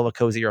in the middle of a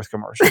Cozy Earth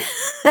commercial.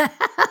 I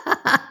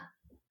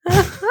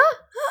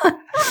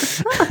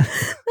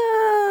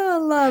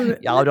love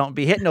it. Y'all don't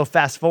be hitting no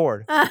fast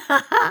forward.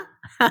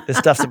 This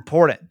stuff's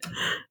important.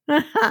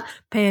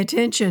 Pay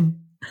attention.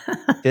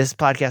 This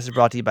podcast is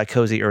brought to you by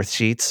Cozy Earth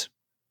Sheets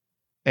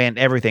and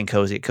everything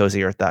cozy at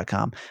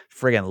CozyEarth.com.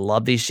 Friggin'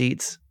 love these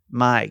sheets.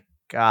 My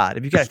God.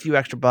 If you got a few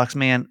extra bucks,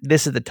 man,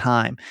 this is the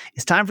time.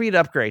 It's time for you to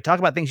upgrade. Talk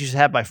about things you should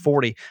have by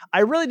 40. I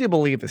really do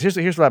believe this.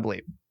 Here's what I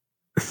believe.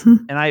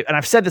 And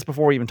I've said this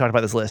before we even talked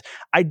about this list.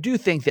 I do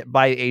think that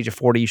by the age of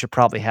 40, you should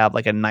probably have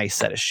like a nice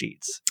set of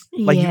sheets.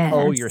 Like you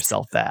owe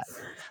yourself that.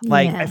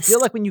 Like I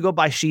feel like when you go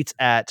buy sheets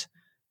at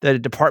the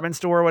department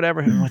store or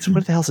whatever,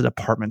 what the hell's a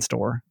department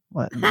store?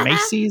 What,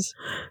 Macy's?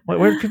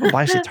 Where do people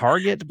buy shit?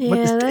 Target?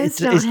 Yeah, those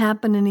don't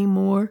happen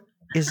anymore.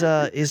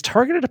 Is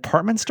Target a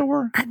department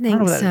store? I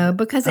think so,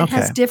 because it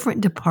has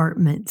different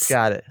departments.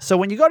 Got it. So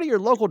when you go to your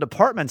local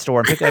department store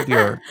and pick up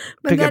your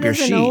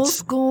sheets, an old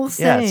school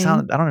saying.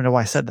 Yeah, I don't know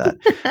why I said that.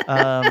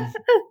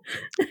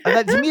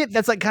 To me,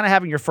 that's like kind of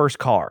having your first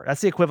car. That's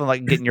the equivalent of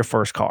like getting your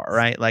first car,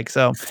 right? Like,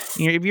 so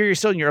if you're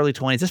still in your early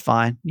 20s, it's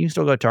fine. You can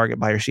still go to Target,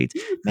 buy your sheets.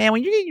 Man,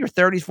 when you're getting your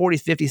 30s,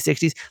 40s, 50s,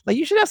 60s, like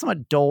you should have some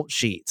adult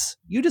sheets.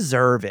 You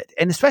deserve it.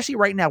 And especially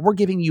right now, we're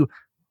giving you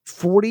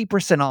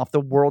 40% off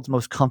the world's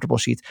most comfortable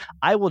sheets.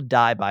 I will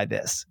die by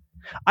this.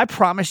 I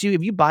promise you,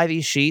 if you buy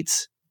these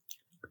sheets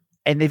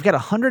and they've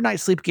got 100-night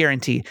sleep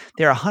guarantee,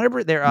 they're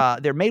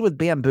made with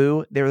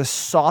bamboo. They're the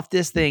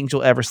softest things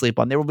you'll ever sleep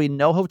on. There will be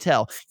no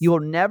hotel. You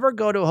will never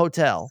go to a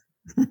hotel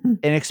and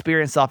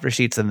experience softer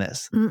sheets than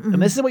this.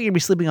 And this is what you're gonna be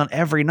sleeping on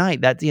every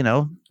night. That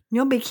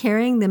you'll be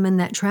carrying them in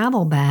that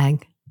travel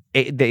bag.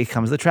 It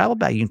comes with the travel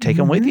bag. You can take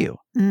them with you.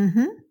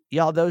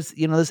 Y'all, those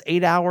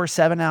 8 hours,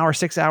 7 hours,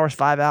 6 hours,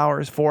 5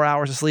 hours, 4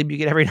 hours of sleep you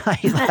get every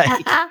night.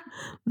 Like,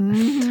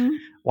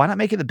 why not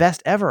make it the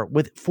best ever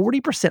with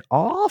 40%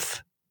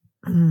 off?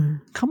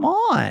 Come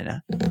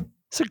on.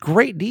 It's a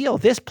great deal.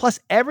 This plus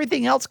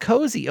everything else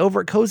cozy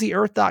over at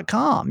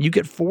CozyEarth.com. You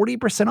get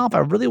 40% off. I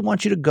really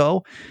want you to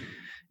go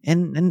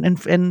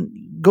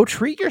and go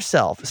treat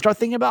yourself. Start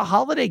thinking about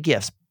holiday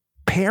gifts.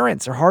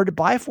 Parents are hard to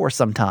buy for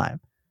sometime.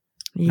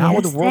 Not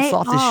with the world's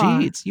softest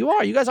sheets.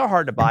 You guys are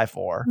hard to buy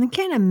for. I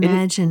can't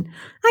imagine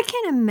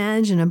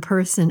a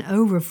person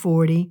over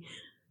 40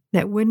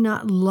 that would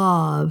not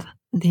love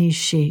these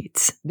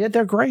sheets. Yeah,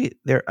 they're great.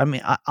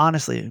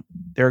 Honestly,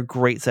 they're a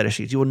great set of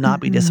sheets. You will not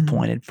be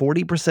disappointed.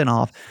 40%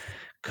 off.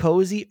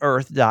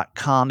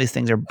 CozyEarth.com. These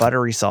things are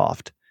buttery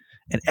soft.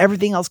 And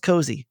everything else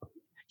cozy.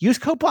 Use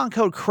coupon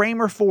code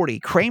Kramer40.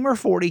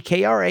 Kramer40,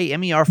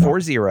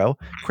 Kramer40,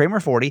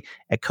 Kramer40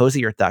 at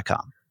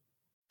CozyEarth.com.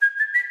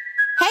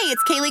 Hey,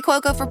 it's Kaylee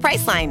Cuoco for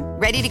Priceline.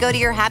 Ready to go to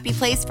your happy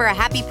place for a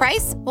happy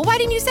price? Well, why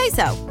didn't you say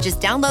so?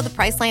 Just download the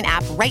Priceline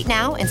app right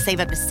now and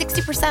save up to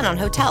 60% on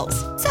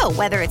hotels. So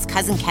whether it's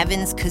Cousin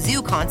Kevin's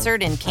Kazoo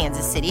Concert in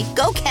Kansas City,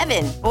 go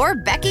Kevin, or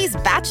Becky's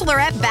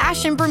Bachelorette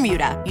Bash in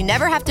Bermuda, you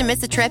never have to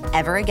miss a trip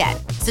ever again.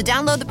 So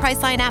download the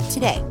Priceline app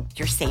today.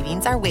 Your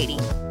savings are waiting.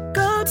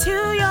 Go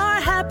to your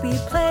happy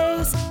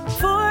place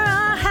for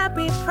a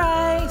happy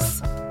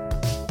price.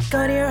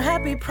 Go to your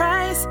happy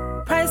price,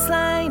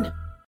 Priceline.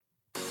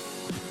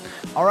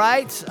 All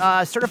right,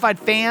 certified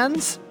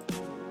fans,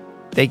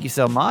 thank you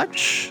so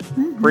much.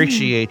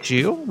 Appreciate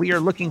you. We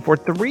are looking for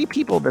 3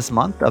 people this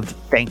month of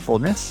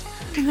thankfulness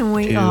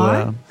We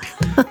are.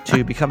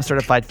 to become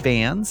certified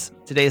fans.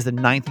 Today is the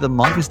 9th of the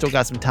month. We still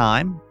got some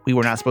time. We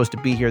were not supposed to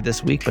be here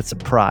this week, but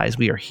surprise,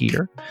 we are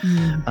here.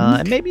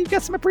 And maybe you've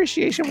got some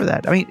appreciation for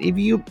that. I mean, if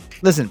you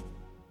listen,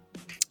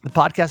 the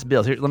podcast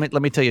bills. Here, let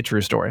me tell you a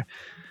true story.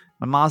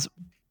 My mom's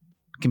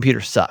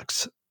computer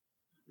sucks.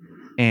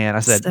 And I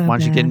said, So why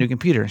don't you get a bad. new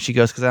computer? And she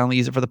goes, because I only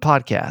use it for the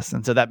podcast.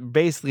 And so that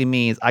basically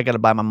means I got to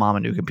buy my mom a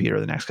new computer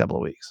the next couple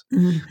of weeks.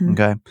 Mhm.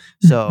 Okay.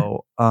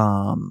 So,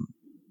 I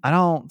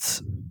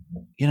don't,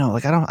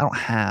 I don't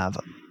have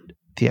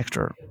the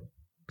extra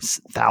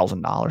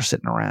 $1,000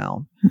 sitting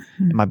around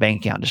in my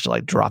bank account just to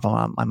like drop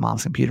on my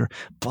mom's computer.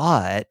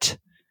 But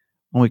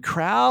when we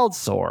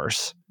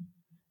crowdsource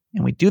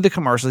and we do the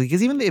commercials,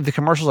 because even if the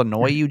commercials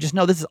annoy you, just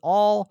know this is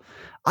all.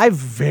 I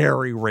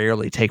very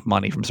rarely take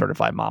money from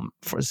Certified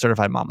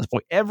Mama's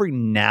Boy. Every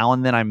now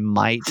and then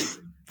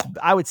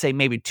I would say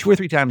maybe 2 or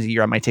 3 times a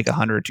year, I might take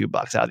 $100 or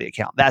 $2 out of the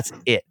account. That's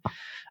it.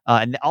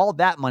 And all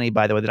that money,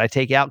 by the way, that I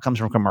take out comes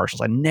from commercials.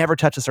 I never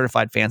touch the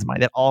certified fans money.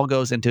 That all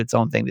goes into its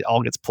own thing. That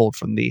all gets pulled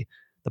from the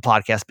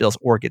podcast bills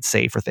or gets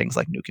saved for things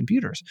like new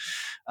computers.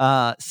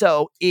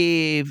 So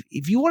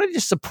if you want to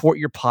just support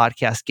your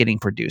podcast getting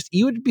produced,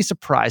 you would be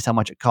surprised how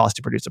much it costs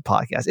to produce a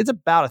podcast. It's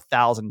about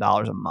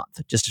 $1,000 a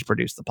month just to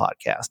produce the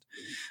podcast.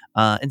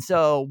 And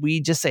so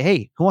we just say,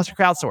 hey, who wants to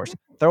crowdsource?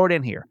 Throw it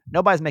in here.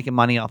 Nobody's making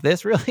money off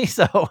this, really.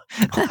 So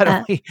why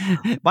don't we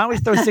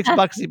throw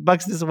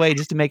 $6 this way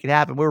just to make it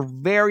happen? We're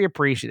very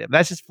appreciative.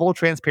 That's just full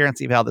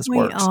transparency of how this We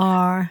works.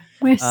 are.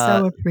 We're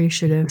so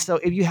appreciative. So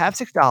if you have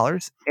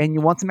 $6 and you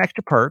want some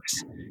extra perks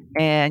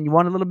and you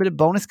want a little bit of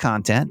bonus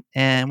content,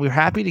 and we're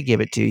happy to give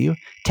it to you,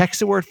 text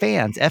the word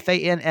fans,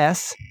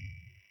 FANS,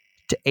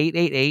 to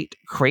 888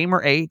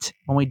 Kramer 8.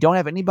 When we don't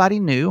have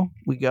anybody new,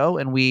 we go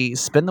and we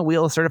spin the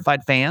wheel of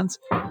certified fans.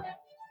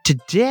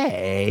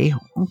 Today,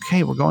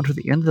 okay, we're going to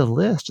the end of the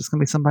list. It's going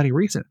to be somebody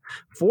recent.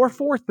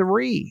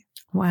 443.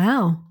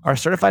 Wow. Our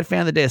certified fan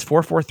of the day is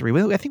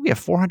 443. I think we have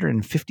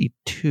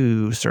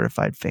 452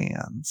 certified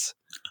fans.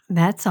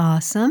 That's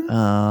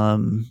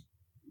awesome.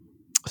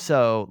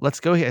 So let's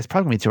go here. It's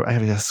probably I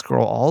have to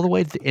scroll all the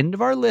way to the end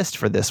of our list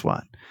for this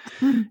one.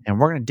 And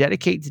we're going to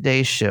dedicate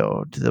today's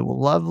show to the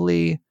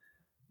lovely,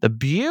 the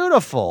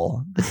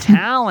beautiful, the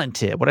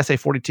talented. What did I say?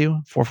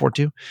 42?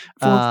 442?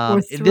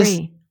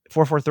 443.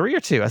 443 or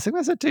 2? I think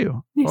that's it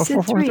too. You said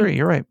 443. 3.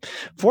 You're right.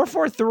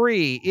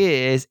 443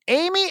 is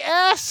Amy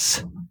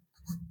S.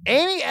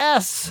 Amy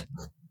S.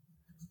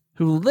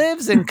 who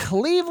lives in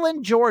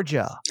Cleveland,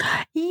 Georgia.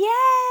 Yay!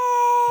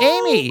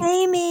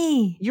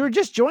 Amy, you were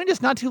just joined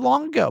us not too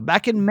long ago,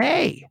 back in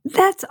May.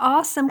 That's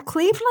awesome.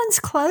 Cleveland's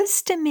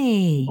close to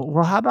me.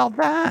 Well, how about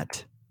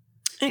that?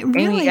 It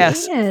really Amy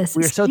S., is.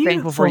 we are It's so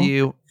thankful for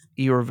beautiful.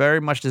 you. You are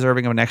very much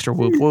deserving of an extra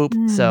whoop whoop.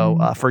 So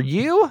for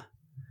you,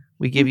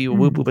 we give you a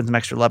whoop whoop and some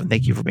extra love, and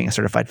thank you for being a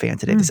certified fan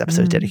today. This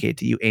episode is dedicated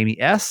to you,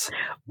 Amy S.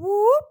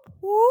 Whoop,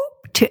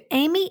 whoop to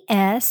Amy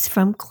S.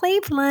 from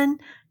Cleveland,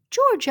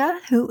 Georgia,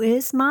 who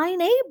is my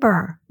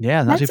neighbor.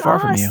 Yeah, not That's too far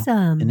from you.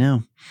 awesome. I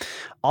know.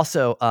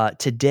 Also,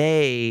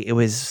 today it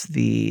was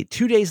the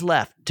 2 days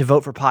left to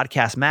vote for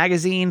Podcast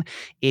Magazine.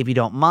 If you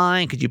don't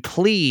mind, could you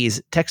please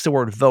text the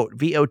word vote,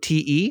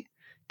 VOTE,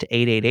 to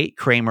 888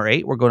 Kramer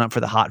 8. We're going up for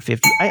the Hot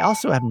 50. I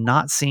also have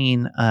not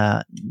seen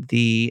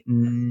the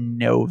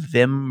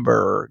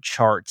November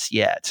charts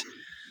yet.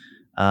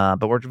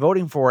 But we're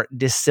voting for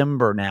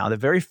December now, the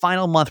very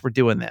final month we're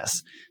doing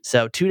this.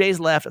 So 2 days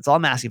left. That's all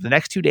I'm asking. For the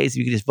next 2 days, if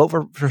you could just vote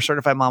for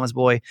Certified Mama's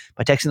Boy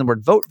by texting the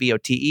word vote, VOTE,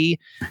 to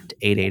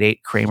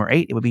 888 Kramer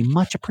 8. It would be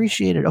much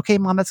appreciated. Okay,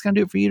 Mom, that's going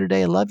to do it for you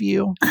today. I love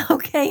you.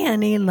 Okay,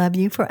 honey. Love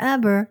you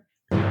forever.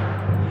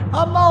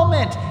 A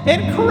moment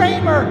in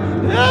Kramer.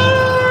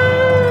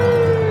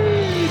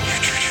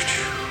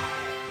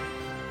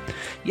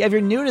 Yeah, if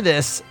you're new to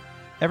this,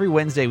 every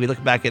Wednesday we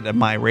look back at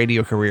my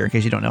radio career. In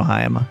case you don't know,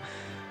 hi, I'm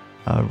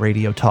a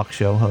radio talk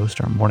show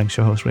host or morning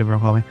show host, whatever you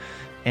want to call me.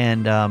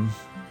 And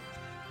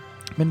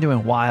I've been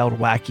doing wild,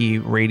 wacky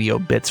radio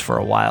bits for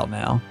a while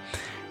now.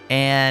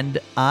 And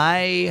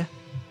I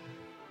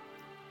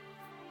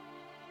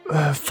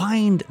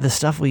find the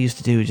stuff we used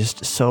to do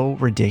just so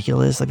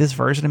ridiculous. Like this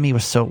version of me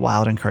was so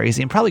wild and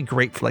crazy and probably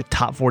great for like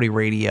top 40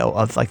 radio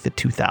of like the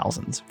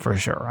 2000s for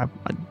sure.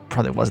 I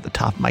probably was at the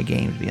top of my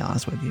game, to be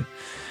honest with you.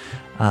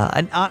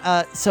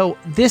 So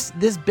this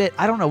bit,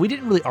 I don't know. We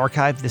didn't really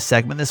archive this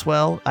segment this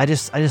well. I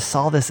just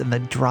saw this in the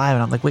drive,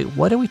 and I'm like, wait,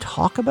 what do we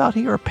talk about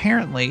here?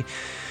 Apparently,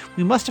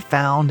 we must have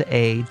found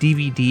a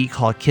DVD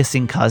called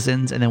Kissing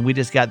Cousins, and then we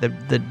just got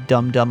the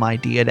dumb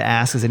idea to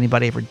ask, has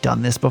anybody ever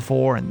done this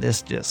before? And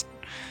this just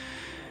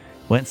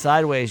went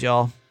sideways,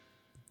 y'all.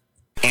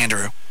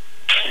 Andrew.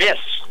 Yes.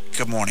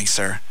 Good morning,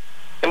 sir.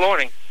 Good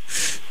morning.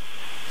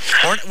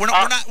 We're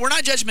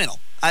not judgmental.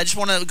 I just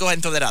want to go ahead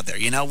and throw that out there.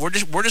 You know, we're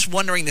just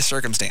wondering the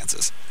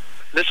circumstances.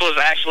 This was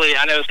actually,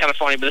 I know it's kind of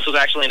funny, but this was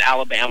actually in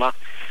Alabama,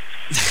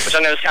 which I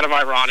know is kind of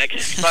ironic.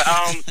 But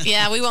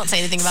yeah, we won't say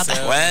anything about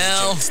that.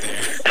 Well,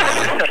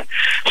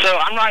 so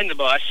I'm riding the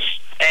bus,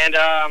 and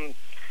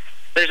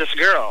there's this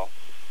girl.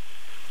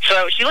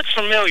 So she looks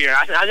familiar.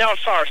 I know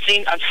I've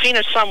seen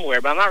her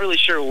somewhere, but I'm not really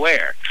sure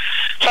where.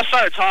 So I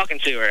started talking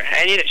to her,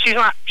 and she's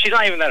not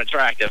even that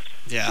attractive.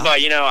 Yeah.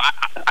 But I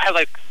have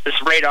like this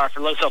radar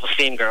for low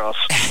self-esteem girls.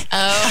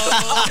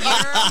 Oh,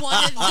 you're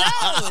one of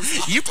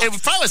those.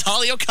 It probably was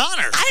Holly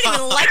O'Connor. I don't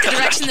even like the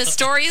direction this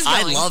story is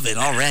going. I love it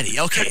already.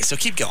 Okay, so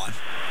keep going.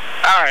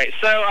 All right,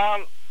 so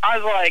I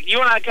was like, you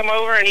want to come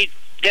over and eat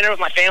dinner with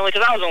my family?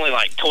 Because I was only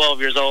like 12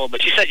 years old,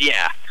 but she said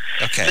yeah.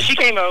 Okay. So she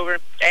came over,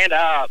 and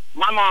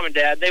my mom and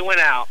dad, they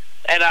went out,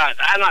 and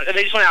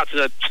they just went out to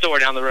the store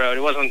down the road.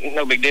 It wasn't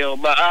no big deal,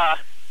 but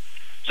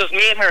so it's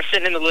me and her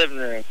sitting in the living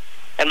room,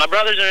 and my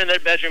brothers are in their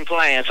bedroom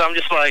playing. So I'm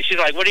just like, she's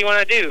like, what do you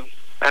want to do?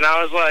 And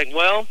I was like,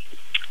 well,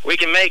 we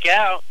can make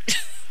out.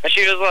 And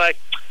she was like,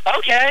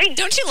 okay.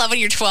 Don't you love when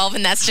you're 12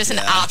 and that's just an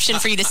option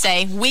for you to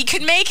say, we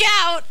could make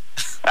out?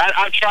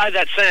 I've tried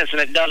that since,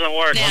 and it doesn't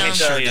work. No. Let me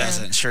tell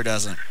you. Sure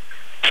doesn't.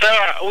 So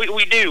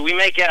we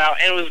make out,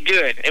 and it was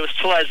good. It was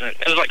pleasant.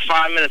 It was like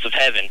 5 minutes of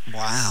heaven.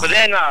 Wow. But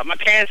then my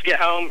parents get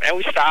home, and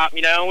we stop,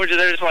 and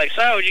they're just like,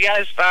 so what'd you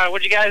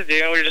guys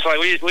do? And we're just like,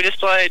 we just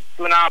played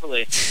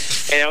Monopoly,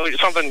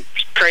 something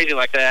crazy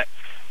like that.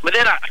 But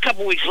then a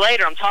couple weeks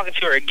later, I'm talking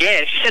to her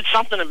again. She said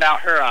something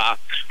about her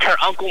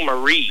Uncle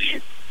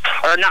Marie,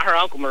 or not her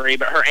Uncle Marie,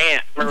 but her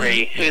Aunt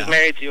Marie, who's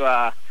married to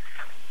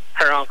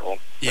her uncle,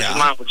 which is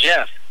my Uncle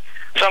Jeff.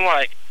 So I'm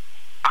like,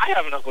 I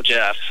have an Uncle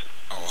Jeff.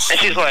 Oh, and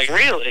she's like,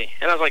 really?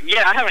 And I was like,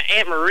 yeah, I have an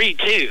Aunt Marie,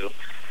 too.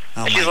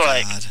 Oh, and she's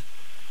like,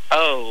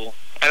 oh.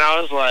 And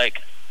I was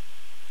like,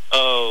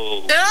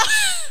 oh.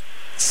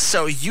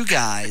 So you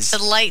guys...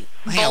 The light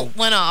bulb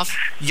went off.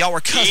 Y'all were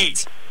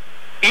cousins.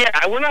 Yeah,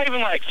 we're not even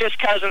like fifth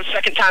cousins,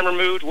 second time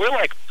removed. We're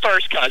like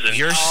first cousins.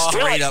 You're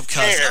straight up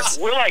cousins.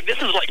 We're like, this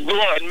is like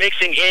blood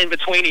mixing in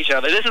between each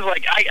other. This is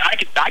like,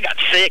 I got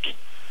sick.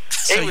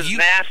 So it was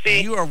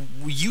nasty.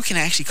 You can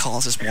actually call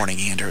us this morning,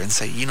 Andrew, and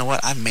say, you know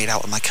what? I've made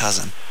out with my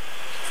cousin.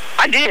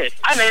 I did.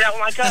 I made out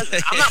with my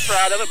cousin. I'm not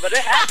proud of it, but it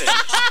happened.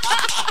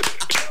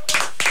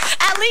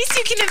 At least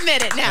you can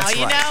admit it now,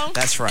 know?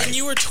 That's right. And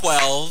you were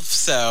 12,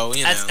 so,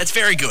 That's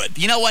very good.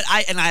 You know what?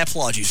 I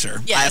applaud you,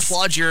 sir. Yes. I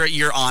applaud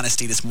your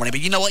honesty this morning,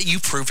 but you know what? You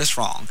proved us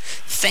wrong.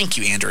 Thank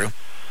you, Andrew.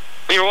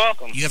 You're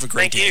welcome. You have a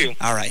great day. Thank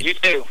you. All right. You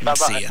too. Bye-bye.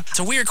 See ya. It's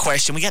a weird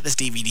question. We got this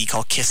DVD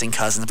called Kissing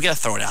Cousins. We got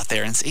to throw it out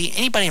there and see.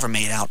 Anybody ever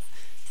made out?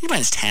 Anybody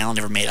in this town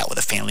ever made out with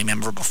a family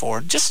member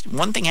before? Just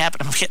one thing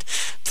happened. We get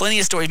plenty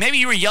of stories. Maybe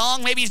you were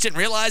young. Maybe you just didn't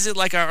realize it,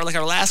 like our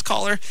last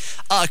caller.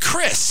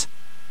 Chris.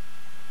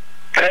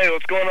 Hey,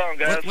 what's going on,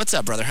 guys? What's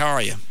up, brother? How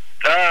are you?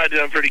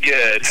 Doing pretty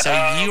good. So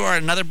you are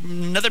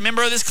another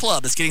member of this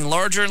club that's getting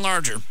larger and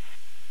larger.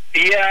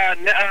 Yeah,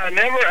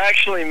 never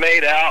actually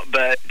made out,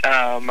 but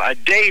I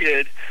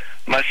dated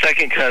my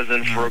second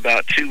cousin for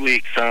about 2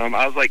 weeks. I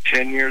was like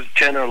 10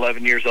 or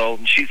 11 years old,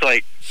 and she's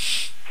like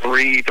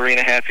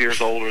 3.5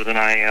 years older than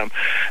I am.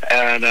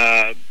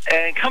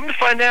 And come to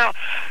find out,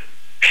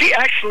 she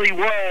actually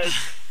was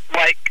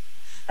like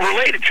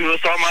related to us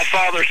on my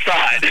father's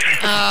side.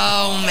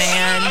 Oh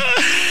man.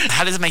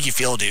 How does it make you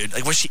feel, dude?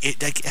 Like, was she?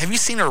 Like, have you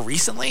seen her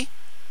recently?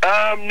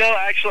 No,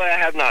 actually, I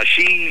have not.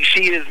 She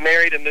is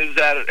married and lives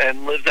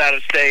out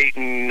of state,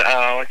 and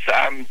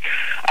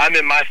I'm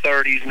in my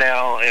 30s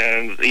now,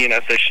 and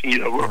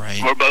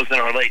so we're both in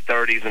our late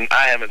 30s, and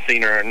I haven't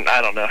seen her in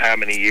I don't know how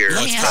many years.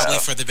 It's probably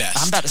for the best.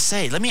 I'm about to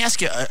say. Let me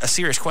ask you a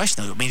serious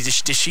question, though. I mean,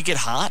 did she get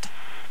hot?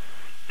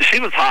 She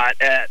was hot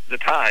at the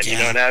time,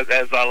 and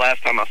as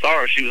last time I saw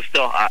her, she was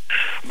still hot.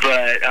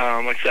 But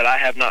like I said, I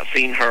have not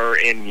seen her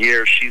in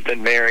years. She's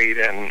been married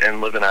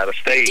and living out of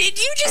state. Did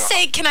you just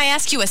say, can I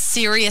ask you a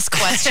serious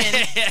question?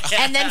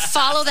 And then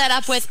follow that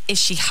up with, is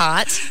she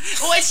hot?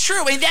 Well, it's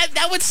true. I mean,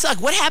 that would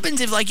suck. What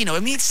happens if,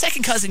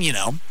 second cousin,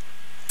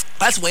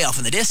 that's way off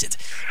in the distance.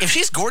 If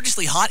she's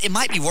gorgeously hot, it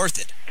might be worth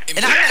it.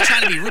 And I'm not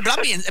trying to be rude, but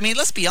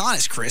let's be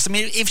honest, Chris. I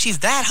mean, if she's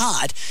that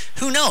hot,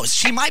 who knows?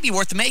 She might be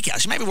worth the makeout.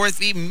 She might be worth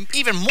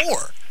even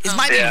more. It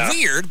might be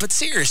weird, but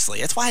seriously,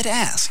 that's why I had to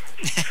ask.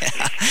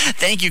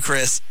 Thank you,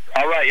 Chris.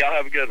 All right, y'all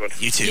have a good one.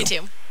 You too. You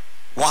too.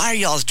 Why are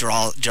y'all's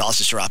jaws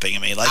just dropping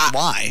at me?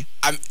 Why?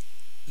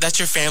 That's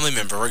your family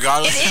member,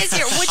 regardless. It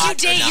is would you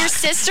date your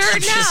sister?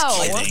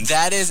 No.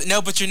 That is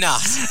no, but you're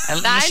not.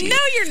 I know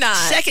you're not.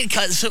 Second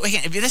cousin. So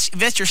again, if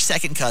that's your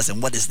second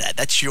cousin, what is that?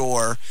 That's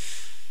your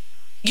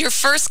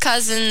first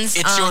cousin's.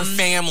 It's your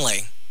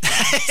family.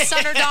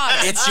 Son or daughter.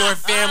 It's your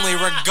family,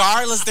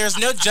 regardless. There's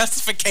no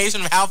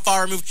justification of how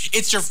far removed.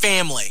 It's your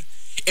family.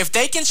 If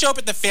they can show up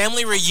at the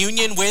family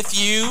reunion with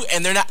you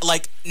and they're not,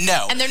 like,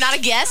 no. And they're not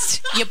a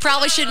guest, you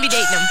probably shouldn't be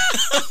dating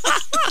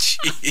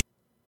them.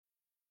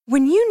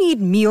 When you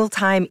need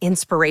mealtime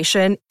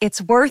inspiration, it's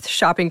worth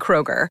shopping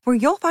Kroger, where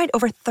you'll find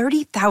over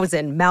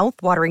 30,000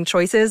 mouth-watering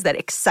choices that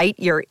excite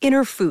your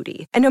inner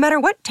foodie. And no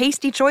matter what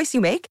tasty choice you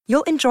make,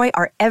 you'll enjoy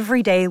our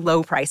everyday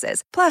low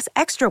prices, plus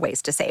extra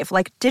ways to save,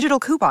 like digital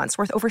coupons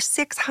worth over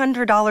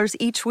 $600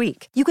 each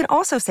week. You can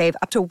also save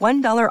up to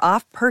 $1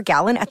 off per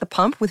gallon at the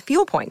pump with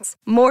fuel points.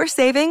 More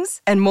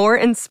savings and more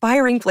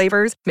inspiring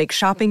flavors make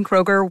shopping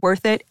Kroger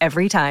worth it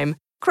every time.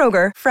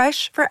 Kroger,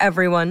 fresh for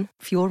everyone.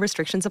 Fuel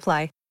restrictions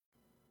apply.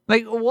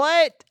 Like,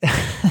 what?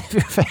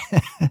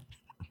 It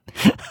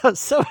was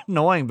so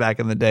annoying back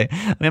in the day.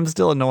 I mean, I'm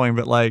still annoying,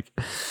 but like,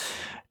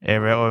 it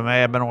may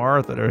have been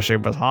worth it or she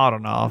was hot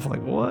enough.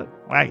 Like, what?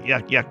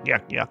 Yuck, yuck,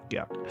 yuck, yuck,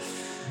 yuck.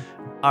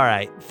 All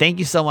right. Thank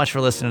you so much for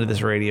listening to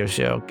this radio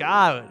show.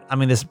 God, I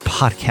mean, this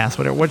podcast,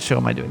 whatever. What show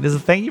am I doing?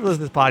 Thank you for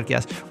listening to this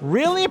podcast.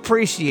 Really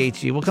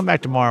appreciate you. We'll come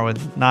back tomorrow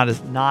with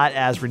not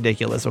as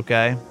ridiculous,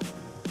 okay?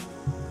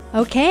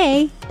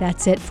 Okay,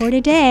 that's it for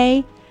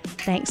today.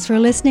 Thanks for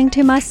listening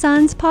to my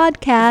son's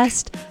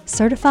podcast,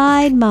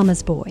 Certified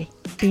Mama's Boy.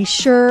 Be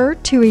sure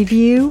to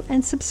review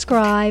and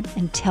subscribe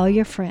and tell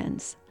your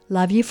friends.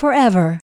 Love you forever.